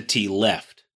entity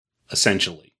left,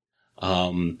 essentially.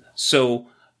 So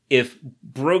if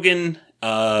Brogan,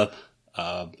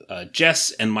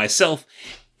 Jess and myself,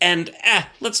 and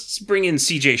let's bring in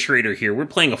CJ Schrader here. We're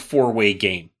playing a 4-way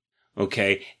game.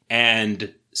 Okay.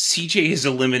 And CJ is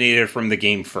eliminated from the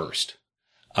game first.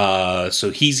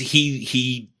 So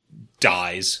he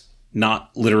dies,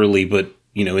 not literally, but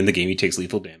in the game he takes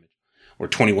lethal damage or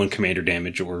 21 commander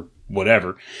damage or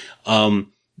whatever.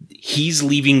 He's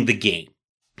leaving the game.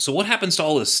 So what happens to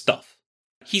all his stuff?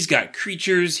 He's got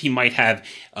creatures. He might have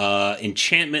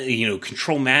enchantment,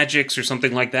 control magics or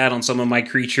something like that on some of my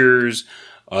creatures.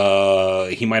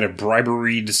 He might have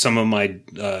briberied some of my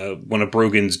one of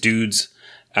Brogan's dudes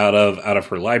out of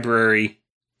her library.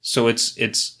 So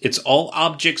it's all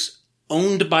objects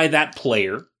owned by that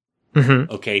player.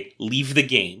 Mm-hmm. Okay, leave the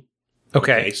game.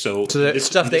 Okay, so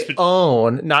stuff they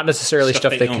own, not necessarily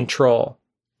stuff they control.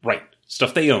 Right,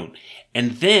 stuff they own.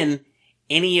 And then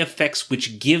any effects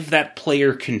which give that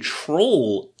player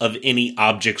control of any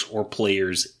objects or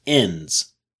players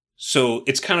ends. So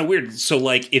it's kind of weird. So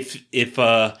like if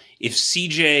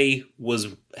CJ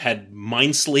had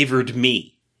mind-slavered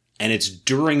me, and it's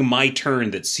during my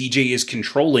turn that CJ is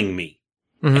controlling me,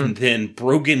 and then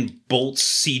Brogan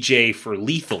bolts CJ for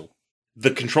lethal,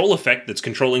 the control effect that's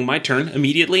controlling my turn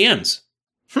immediately ends.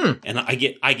 And I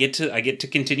get to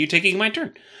continue taking my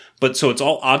turn. But so it's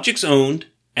all objects owned,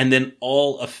 and then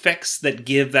all effects that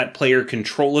give that player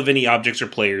control of any objects or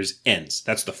players ends.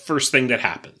 That's the first thing that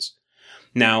happens.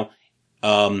 Now,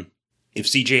 if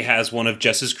CJ has one of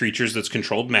Jess's creatures that's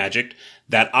controlled magic,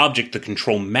 that object, the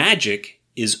control magic,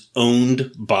 is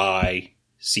owned by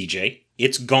CJ.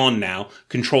 It's gone now.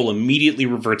 Control immediately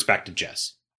reverts back to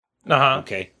Jess.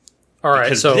 Okay. All right.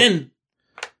 Because so then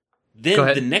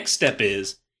the next step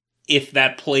is if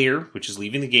that player, which is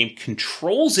leaving the game,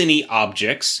 controls any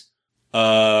objects.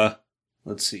 Let's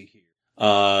see here.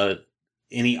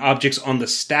 Any objects on the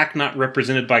stack not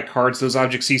represented by cards, those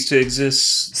objects cease to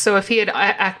exist. So if he had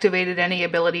activated any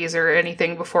abilities or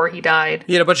anything before he died,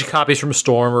 he had a bunch of copies from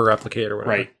Storm or Replicate or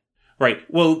whatever. Right.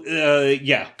 Well,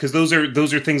 yeah, because those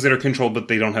are things that are controlled, but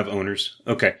they don't have owners.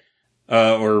 Okay.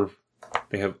 Or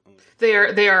they have. They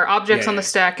are objects on the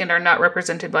stack and are not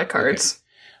represented by cards.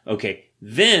 Okay.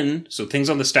 Then, so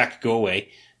things on the stack go away.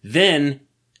 Then,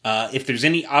 if there's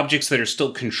any objects that are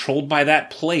still controlled by that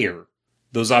player,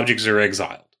 those objects are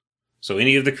exiled. So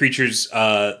any of the creatures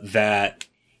that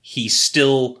he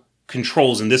still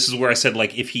controls, and this is where I said,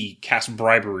 like, if he casts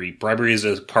Bribery. Bribery is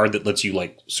a card that lets you,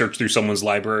 like, search through someone's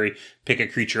library, pick a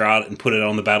creature out, and put it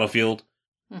on the battlefield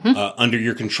under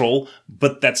your control.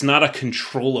 But that's not a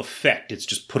control effect. It's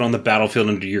just put on the battlefield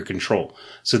under your control.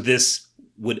 So this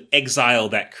would exile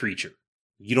that creature.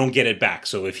 You don't get it back.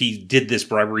 So if he did this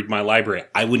bribery to my library,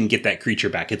 I wouldn't get that creature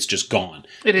back. It's just gone.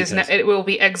 It will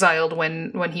be exiled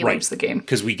when he leaves the game.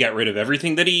 Because we got rid of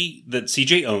everything that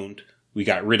CJ owned. We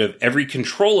got rid of every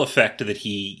control effect that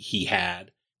he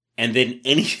had, and then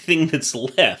anything that's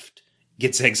left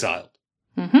gets exiled.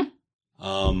 And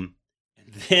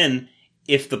then,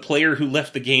 if the player who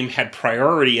left the game had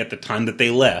priority at the time that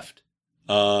they left,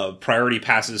 priority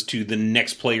passes to the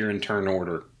next player in turn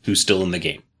order who's still in the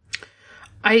game.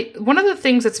 One of the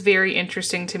things that's very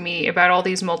interesting to me about all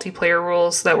these multiplayer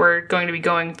rules that we're going to be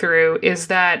going through is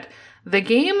that the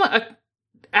game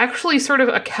actually sort of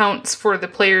accounts for the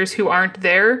players who aren't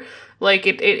there. Like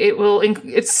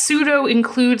it pseudo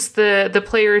includes the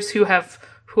players who have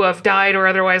died or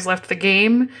otherwise left the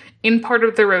game in part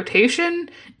of the rotation,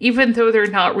 even though they're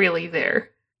not really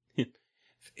there.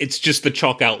 It's just the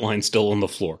chalk outline still on the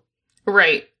floor.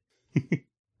 Right.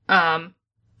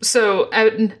 So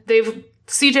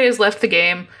CJ has left the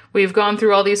game. We've gone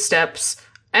through all these steps.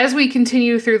 As we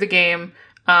continue through the game,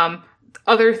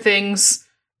 other things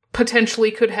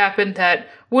potentially could happen that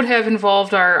would have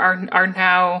involved our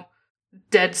now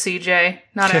dead CJ,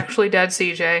 not actually dead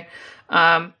CJ,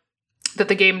 that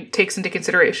the game takes into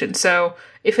consideration. So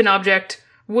if an object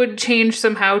would change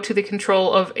somehow to the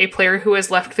control of a player who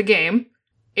has left the game,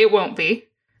 it won't be.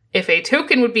 If a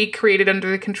token would be created under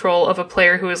the control of a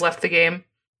player who has left the game,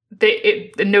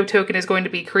 no token is going to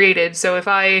be created. So if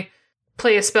I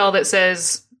play a spell that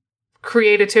says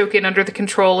create a token under the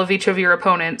control of each of your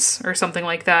opponents or something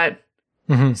like that,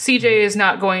 CJ is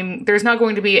there's not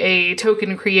going to be a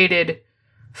token created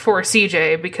for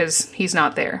CJ because he's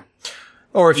not there.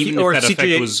 Or if that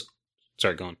CJ was,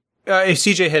 sorry, go on. If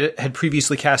CJ had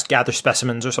previously cast Gather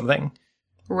Specimens or something,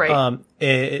 right?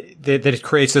 That it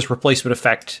creates this replacement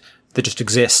effect that just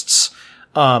exists.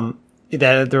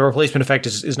 That the replacement effect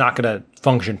is not going to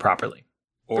function properly.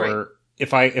 Or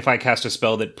right. if I cast a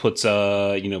spell that puts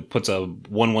a 1/1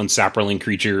 Saproling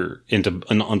creature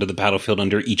onto the battlefield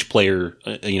under each player,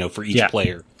 for each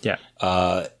player,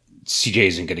 CJ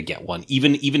isn't going to get one.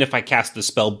 Even if I cast the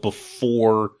spell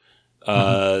before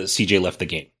CJ left the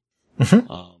game.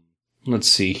 Let's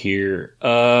see here.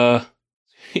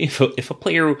 If a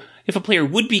player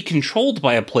would be controlled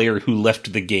by a player who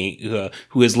left the game,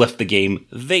 who has left the game,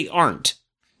 they aren't.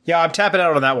 Yeah, I'm tapping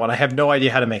out on that one. I have no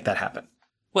idea how to make that happen.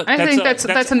 Well, I think that's a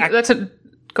go ahead. It's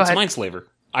Mindslaver.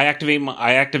 I activate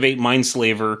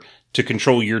Mindslaver to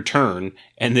control your turn,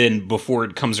 and then before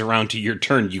it comes around to your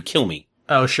turn, you kill me.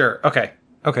 Oh, sure. Okay,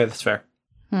 that's fair.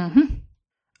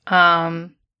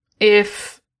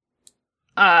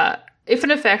 If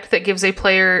an effect that gives a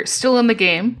player still in the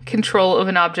game control of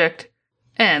an object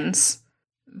ends,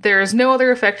 there is no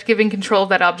other effect giving control of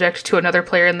that object to another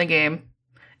player in the game,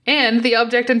 and the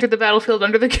object entered the battlefield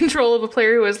under the control of a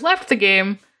player who has left the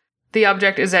game, the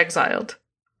object is exiled.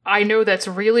 I know that's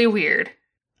really weird.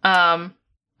 I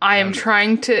am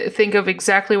trying to think of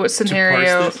exactly what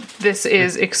scenario this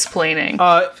is explaining.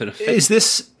 Is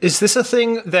this a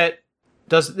thing that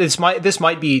does this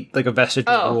might be like a vestige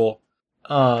rule?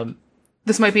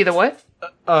 This might be the what?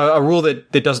 A rule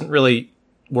that doesn't really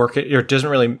work or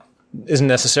isn't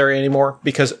necessary anymore,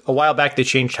 because a while back they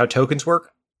changed how tokens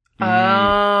work.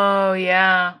 Oh,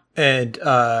 yeah. And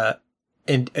a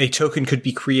token could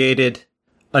be created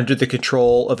under the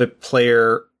control of a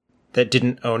player that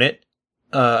didn't own it.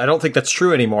 I don't think that's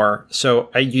true anymore. So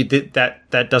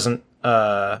that doesn't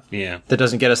that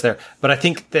doesn't get us there. But I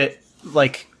think that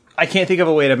I can't think of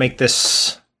a way to make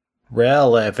this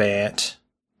relevant.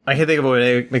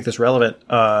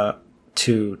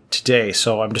 To today.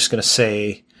 So I'm just going to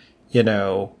say,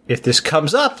 if this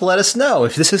comes up, let us know.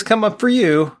 If this has come up for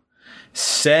you,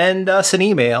 send us an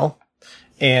email,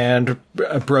 and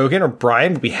Brogan or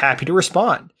Brian would be happy to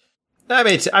respond. I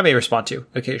may respond to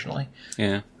occasionally.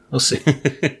 Yeah, we'll see.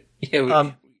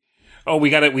 Yeah. We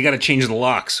gotta change the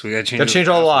locks. We gotta change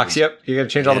all the locks. Yep, you gotta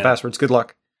change all the passwords. Good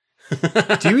luck.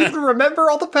 Do you even remember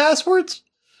all the passwords?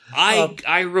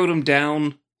 I wrote them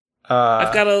down.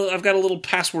 I've got a little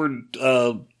password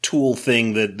tool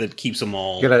thing that keeps them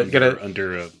all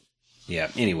under.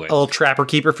 Anyway, a little trapper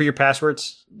keeper for your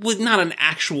passwords. Well, not an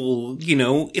actual.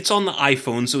 It's on the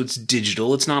iPhone, so it's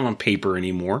digital. It's not on paper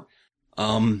anymore.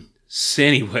 So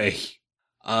anyway,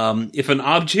 if an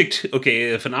object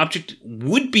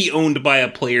would be owned by a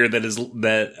player that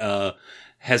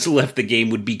has left the game,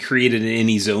 would be created in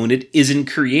any zone, it isn't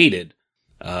created.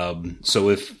 So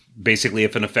if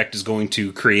an effect is going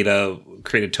to create a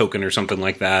token or something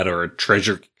like that, or a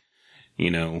treasure,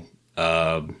 or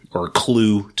a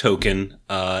clue token,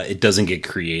 it doesn't get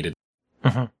created.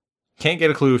 Can't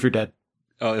get a clue if you're dead.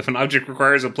 if an object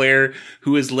requires a player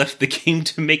who has left the game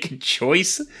to make a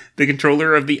choice, the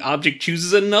controller of the object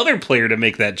chooses another player to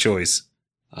make that choice.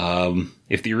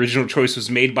 If the original choice was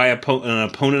made by an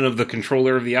opponent of the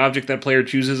controller of the object, that player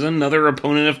chooses another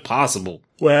opponent if possible.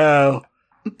 Wow.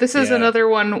 This is another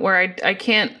one where I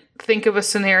can't think of a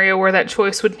scenario where that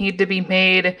choice would need to be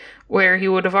made, where he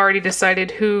would have already decided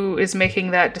who is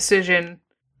making that decision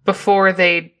before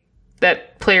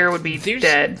that player would be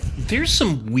dead. There's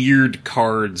some weird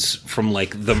cards from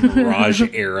like the Mirage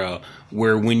era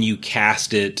where when you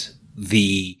cast it,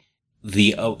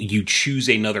 you choose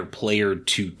another player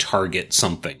to target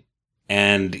something.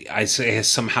 And I say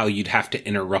somehow you'd have to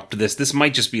interrupt this. This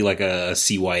might just be like a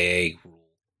CYA rule.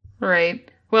 Right.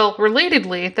 Well,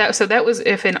 relatedly, that was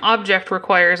if an object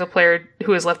requires a player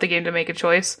who has left the game to make a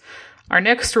choice. Our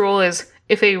next rule is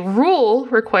if a rule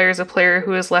requires a player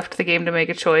who has left the game to make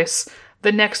a choice,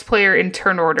 the next player in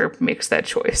turn order makes that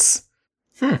choice.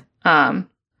 Okay.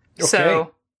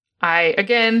 So I,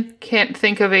 again, can't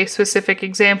think of a specific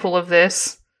example of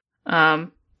this,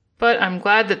 but I'm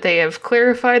glad that they have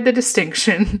clarified the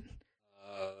distinction.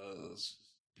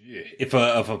 If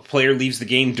a player leaves the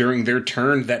game during their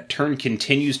turn, that turn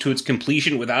continues to its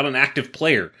completion without an active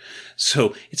player.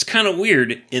 So it's kind of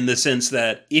weird in the sense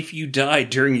that if you die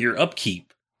during your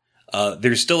upkeep,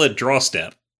 there's still a draw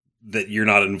step that you're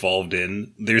not involved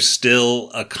in. There's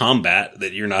still a combat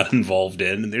that you're not involved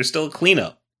in. And there's still a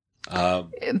cleanup.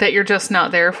 That you're just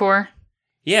not there for?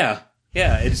 Yeah.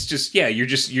 It's just, you're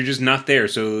just not there.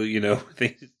 So,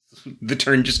 the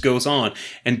turn just goes on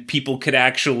and people could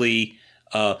actually,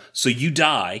 so you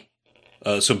die.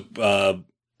 Let's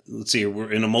see,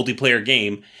 we're in a multiplayer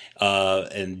game,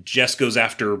 and Jess goes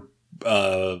after,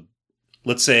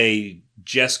 let's say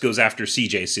Jess goes after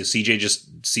CJ. So CJ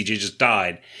just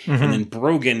died. Mm-hmm. And then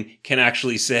Brogan can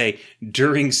actually say,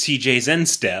 during CJ's end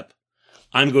step,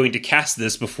 I'm going to cast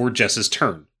this before Jess's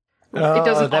turn. It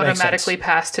doesn't automatically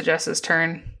pass to Jess's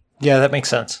turn. Yeah, that makes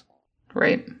sense.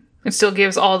 Right. It still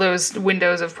gives all those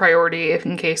windows of priority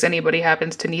in case anybody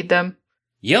happens to need them.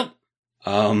 Yep.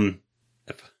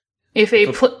 This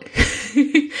is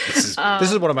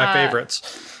one of my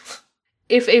favorites.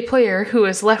 If a player who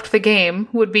has left the game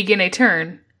would begin a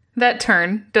turn, that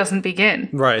turn doesn't begin.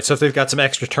 Right, so if they've got some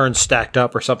extra turns stacked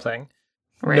up or something,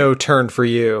 right. No turn for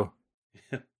you.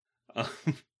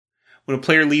 When a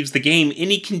player leaves the game,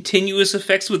 any continuous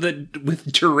effects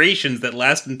with durations that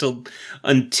last until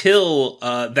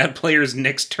that player's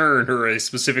next turn or a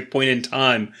specific point in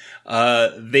time,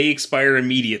 they expire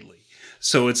immediately.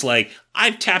 So it's like,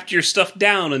 I've tapped your stuff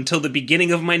down until the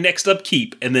beginning of my next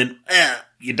upkeep, and then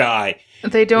you die.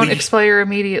 They don't expire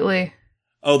immediately.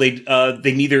 Oh, they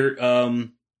neither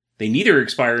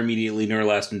expire immediately nor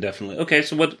last indefinitely. Okay,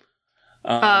 so what?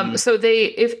 So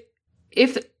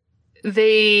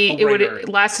it would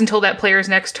last until that player's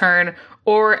next turn,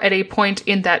 or at a point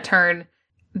in that turn,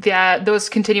 those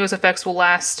continuous effects will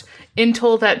last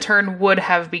until that turn would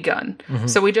have begun. Mm-hmm.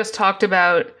 So we just talked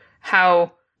about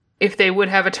how if they would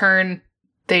have a turn,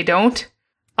 they don't.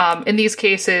 In these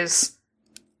cases,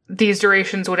 these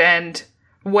durations would end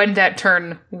when that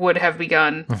turn would have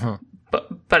begun, mm-hmm.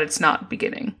 but it's not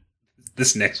beginning.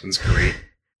 This next one's great.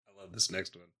 I love this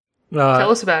next one. Tell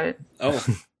us about it. Oh,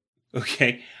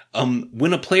 okay.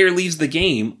 When a player leaves the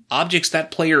game, objects that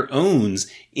player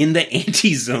owns in the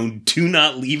anti-zone do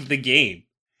not leave the game.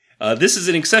 This is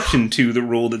an exception to the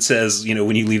rule that says,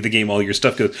 when you leave the game, all your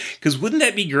stuff goes. Because wouldn't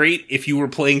that be great if you were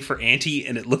playing for anti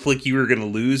and it looked like you were going to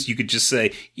lose? You could just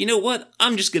say, you know what?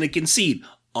 I'm just going to concede.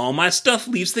 All my stuff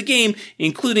leaves the game,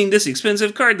 including this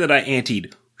expensive card that I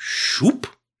antied. Shoop.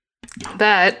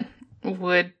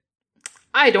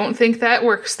 I don't think that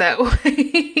works that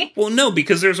way. Well, no,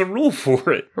 because there's a rule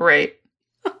for it. Right.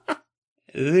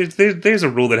 There's a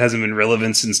rule that hasn't been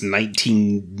relevant since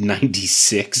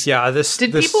 1996. Yeah,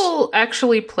 Did people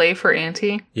actually play for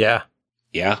Anti? Yeah.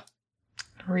 Yeah.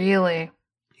 Really?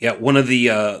 Yeah, one of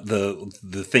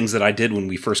the things that I did when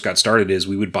we first got started is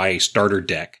we would buy a starter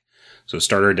deck. So a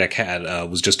starter deck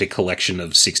was just a collection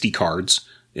of 60 cards,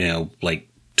 like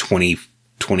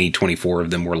 24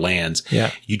 of them were lands.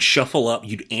 Yeah. You'd shuffle up,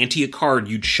 you'd ante a card,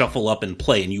 you'd shuffle up and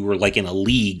play, and you were like in a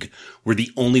league where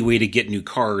the only way to get new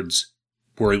cards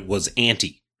was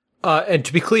ante. And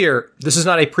to be clear, this is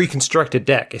not a pre-constructed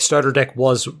deck. A starter deck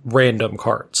was random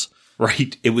cards.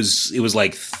 Right. It was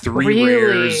like 3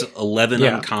 rares, 11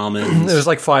 uncommons. It was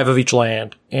like 5 of each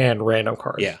land and random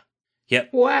cards. Yeah.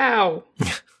 Yep. Wow.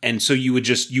 And so you would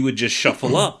just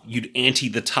shuffle up, you'd ante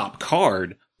the top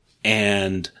card,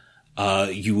 and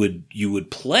you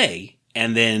would play,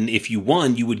 and then if you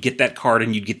won, you would get that card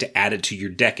and you'd get to add it to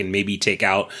your deck and maybe take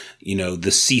out,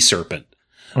 the Sea Serpent.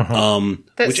 That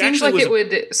which seems actually like it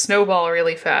would snowball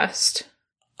really fast.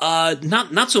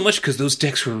 Not so much because those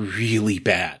decks were really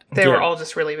bad. They were all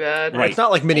just really bad. Right. It's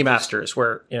not like Mini Masters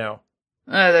where,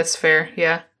 That's fair,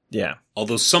 yeah. Yeah.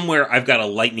 Although somewhere I've got a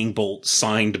lightning bolt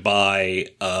signed by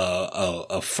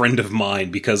a friend of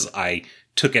mine because I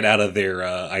took it out of their,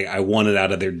 I won it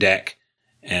out of their deck,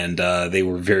 and they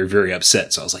were very, very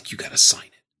upset. So I was like, "You got to sign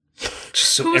it."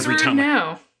 Just so Who's every rude time,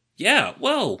 now? yeah.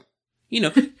 Well,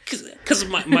 because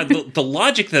the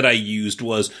logic that I used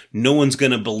was no one's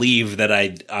going to believe that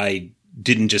I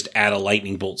didn't just add a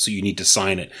lightning bolt, so you need to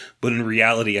sign it. But in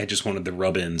reality, I just wanted the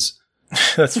rub-ins.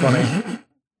 That's funny.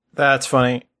 That's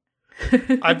funny.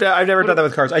 I've never done that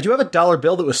with cards. I do have a dollar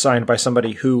bill that was signed by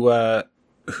somebody who I,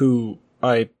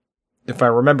 if I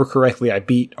remember correctly, I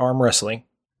beat arm wrestling.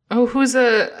 Oh,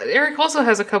 Eric also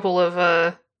has a couple of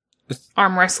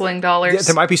arm wrestling dollars. Yeah,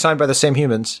 they might be signed by the same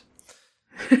humans.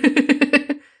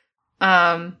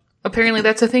 Apparently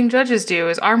that's a thing judges do,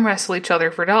 is arm wrestle each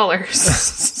other for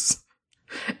dollars.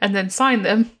 And then sign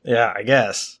them. Yeah, I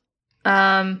guess.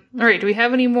 Alright, do we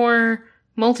have any more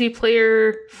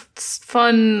multiplayer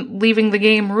fun leaving the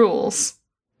game rules?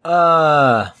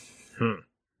 Yeah, we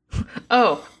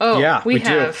we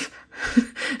have.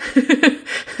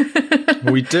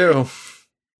 we do.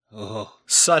 Oh.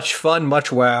 Such fun,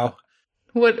 much wow.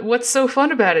 What's so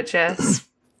fun about it, Jess?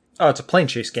 Oh, it's a plane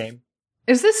chase game.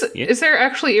 Is there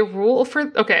actually a rule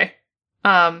for... Okay.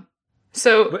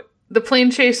 So the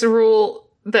plane chase rule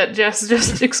that Jess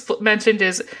just mentioned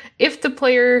is if the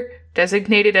player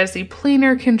designated as the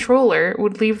planar controller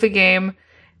would leave the game,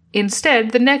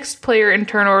 instead, the next player in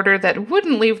turn order that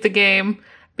wouldn't leave the game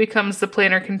becomes the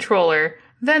planar controller.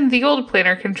 Then the old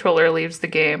planar controller leaves the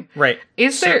game. Right.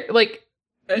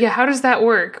 How does that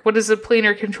work? What does a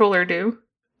planar controller do?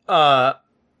 I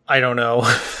don't know.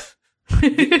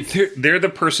 They're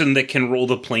the person that can roll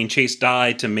the plane chase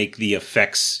die to make the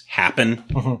effects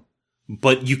happen.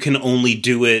 But you can only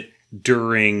do it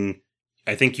during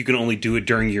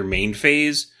your main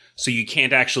phase. So you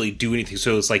can't actually do anything.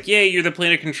 So it's like, yeah, you're the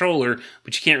planar controller,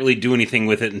 but you can't really do anything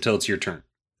with it until it's your turn.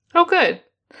 Oh, good.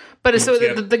 But so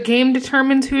the game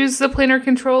determines who's the planar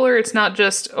controller. It's not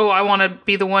just, I want to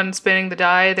be the one spinning the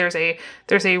die. There's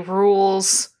a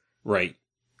rules right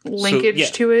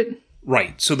linkage to it.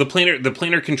 Right. So the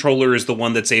planar controller is the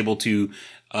one that's able to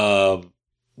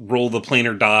roll the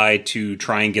planar die to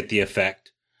try and get the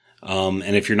effect.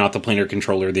 And if you're not the planar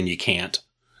controller, then you can't.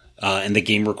 And the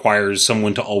game requires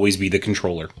someone to always be the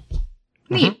controller.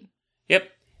 Neat. Yep.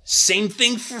 Same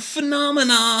thing for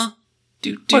Phenomena.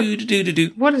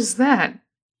 What is that?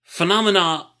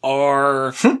 Phenomena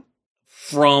are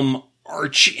from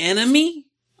Arch Enemy,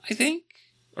 I think?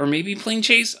 Or maybe Plane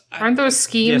Chase? Aren't those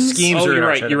schemes? Yeah, schemes are you're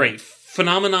right. Arch You're Enemy. right.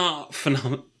 Phenomena.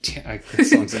 Yeah, that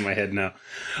song's in my head now.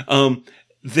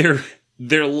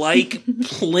 They're like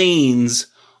planes,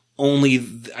 only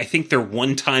I think they're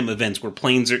one-time events where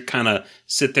planes are kind of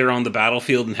sit there on the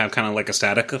battlefield and have kind of like a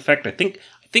static effect. I think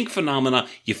Phenomena,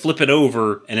 you flip it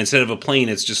over, and instead of a plane,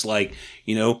 it's just like,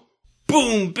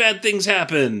 boom, bad things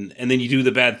happen, and then you do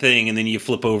the bad thing, and then you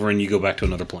flip over and you go back to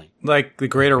another plane. Like the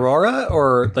Great Aurora,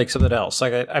 or like something else?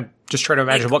 Like I'm just trying to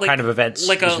imagine what kind of events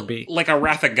this would be. Like a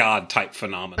Wrath of God type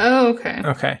phenomenon. Oh, okay.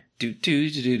 Okay.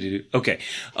 Okay.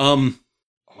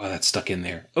 Wow, that's stuck in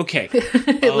there. Okay.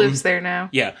 It lives there now.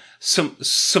 Yeah.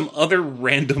 Some other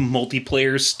random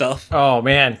multiplayer stuff. Oh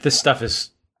man, this stuff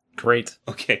is great.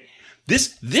 Okay.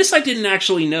 This I didn't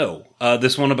actually know.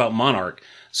 This one about Monarch.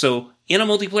 So, in a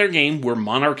multiplayer game where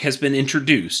Monarch has been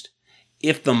introduced,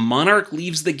 if the Monarch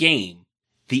leaves the game,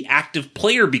 the active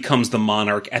player becomes the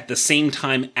Monarch at the same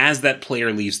time as that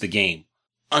player leaves the game.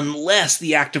 Unless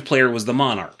the active player was the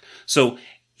Monarch. So,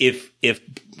 if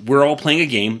we're all playing a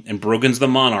game and Brogan's the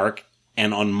Monarch,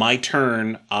 and on my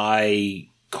turn I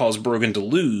cause Brogan to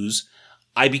lose,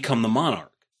 I become the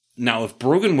Monarch. Now, if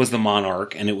Brogan was the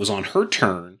Monarch and it was on her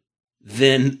turn,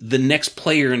 then the next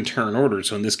player in turn order,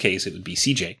 so in this case it would be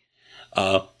CJ,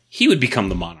 he would become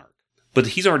the Monarch. But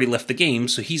he's already left the game,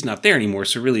 so he's not there anymore,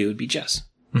 so really it would be Jess.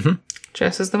 Mm-hmm.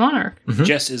 Jess is the Monarch. Mm-hmm.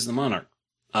 Jess is the Monarch.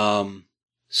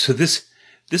 So this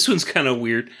one's kind of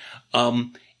weird.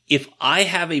 If I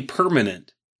have a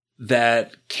permanent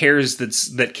that cares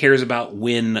about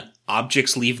when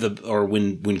objects leave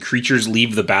when creatures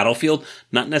leave the battlefield,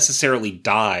 not necessarily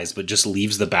dies, but just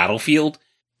leaves the battlefield,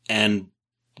 and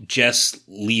Jess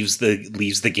leaves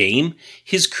the game,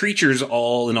 his creatures and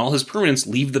all his permanents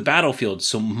leave the battlefield.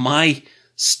 So my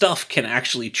stuff can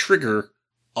actually trigger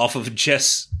off of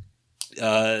Jess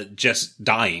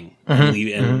dying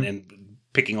and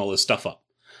picking all his stuff up.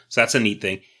 So that's a neat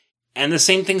thing. And the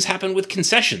same things happen with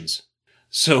concessions.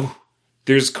 So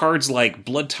there's cards like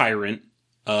Blood Tyrant,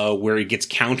 where it gets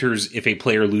counters if a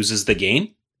player loses the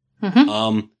game.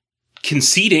 Mm-hmm.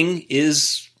 Conceding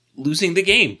is losing the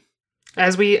game.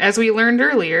 As we learned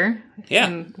earlier, Yeah.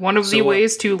 and one of the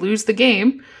ways to lose the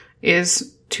game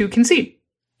is to concede.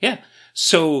 Yeah.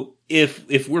 So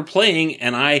if we're playing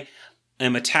and I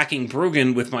am attacking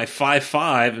Brogan with my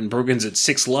 5/5 and Brogan's at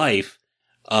 6 life,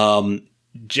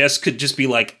 Jess could just be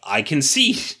like, I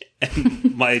concede.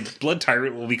 And my Blood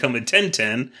Tyrant will become a 10/10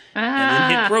 and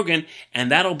then hit Brogan, and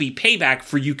that'll be payback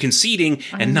for you conceding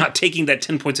and not taking that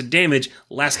 10 points of damage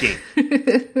last game.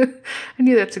 I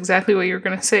knew that's exactly what you were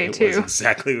going to say, too. That's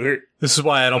exactly where. This is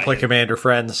why I don't play Commander,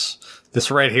 friends.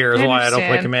 This right here is why I don't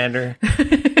play Commander.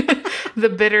 The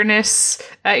bitterness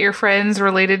at your friends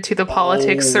related to the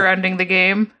politics surrounding the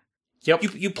game. Yep.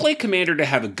 You play Commander to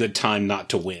have a good time, not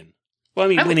to win. Well, I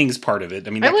mean, winning is part of it.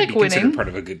 I mean, that like could be considered winning. part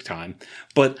of a good time.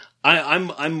 But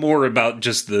I'm more about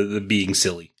just the being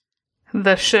silly.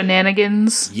 The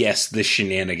shenanigans. Yes, the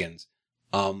shenanigans.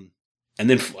 And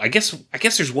then I guess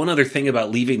there's one other thing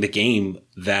about leaving the game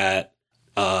that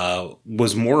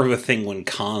was more of a thing when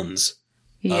cons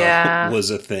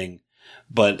was a thing.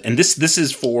 And this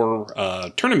is for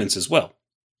tournaments as well.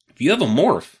 If you have a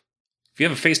morph, if you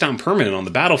have a face down permanent on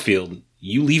the battlefield,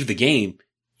 you leave the game.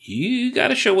 You got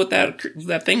to show what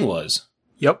that thing was.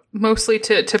 Yep. Mostly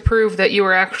to prove that you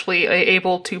were actually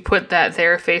able to put that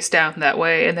there face down that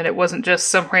way, and that it wasn't just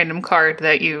some random card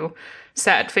that you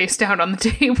sat face down on the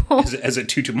table. As a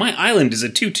 2/2. My island is a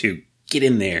 2/2. Get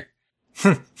in there.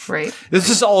 Right. This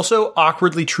is also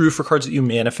awkwardly true for cards that you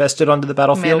manifested onto the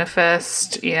battlefield.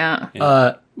 Manifest,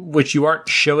 yeah. Which you aren't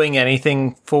showing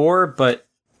anything for, but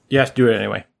you have to do it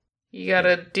anyway. You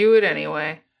gotta do it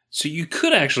anyway. So you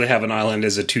could actually have an island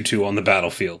as a 2/2 on the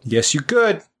battlefield. Yes, you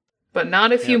could. But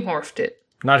not if you morphed it.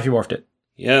 Not if you morphed it.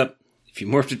 Yep. If you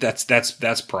morphed it,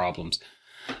 that's problems.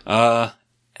 And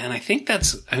I think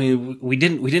we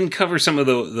didn't cover some of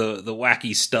the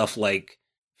wacky stuff like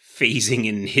phasing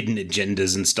and hidden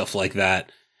agendas and stuff like that.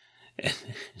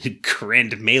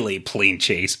 Grand melee plane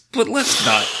chase, but let's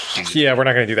not do that. Yeah, we're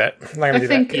not going to do that. I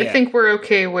think we're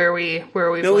okay where we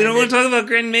No, we don't want to talk about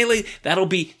Grand Melee. That'll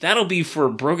be for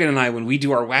Brogan and I when we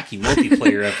do our wacky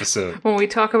multiplayer episode. When we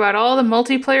talk about all the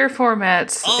multiplayer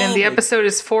formats, and the episode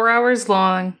is 4 hours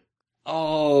long.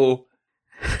 Oh.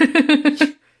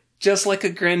 Just like a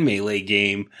Grand Melee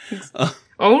game.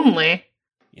 Only.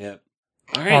 Yep.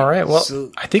 All right.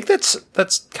 Well, I think that's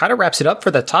kind of wraps it up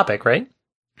for that topic, right?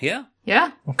 Yeah.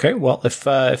 Yeah. Okay, well, if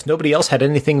nobody else had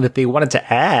anything that they wanted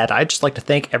to add, I'd just like to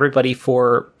thank everybody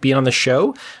for being on the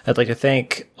show. I'd like to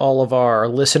thank all of our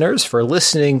listeners for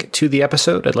listening to the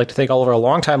episode. I'd like to thank all of our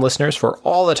longtime listeners for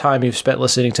all the time you've spent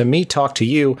listening to me talk to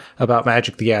you about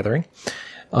Magic the Gathering.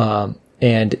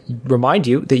 And remind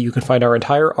you that you can find our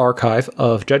entire archive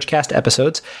of JudgeCast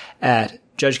episodes at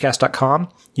judgecast.com.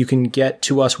 You can get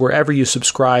to us wherever you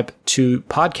subscribe to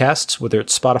podcasts, whether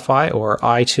it's Spotify or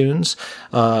iTunes,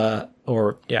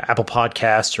 or Apple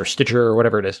Podcasts or Stitcher or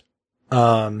whatever it is.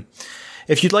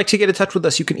 If you'd like to get in touch with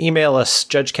us, you can email us,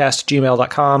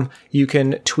 judgecast@gmail.com. You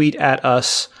can tweet at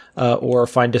us, or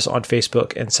find us on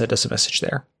Facebook and send us a message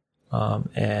there.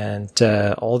 And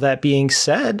all that being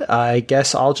said, I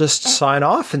guess I'll just sign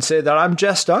off and say that I'm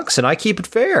Jess Dunks and I keep it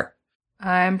fair.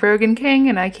 I'm Brogan King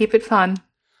and I keep it fun.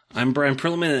 I'm Brian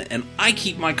Perlman and I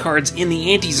keep my cards in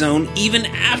the anti-zone even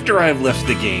after I've left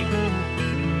the game.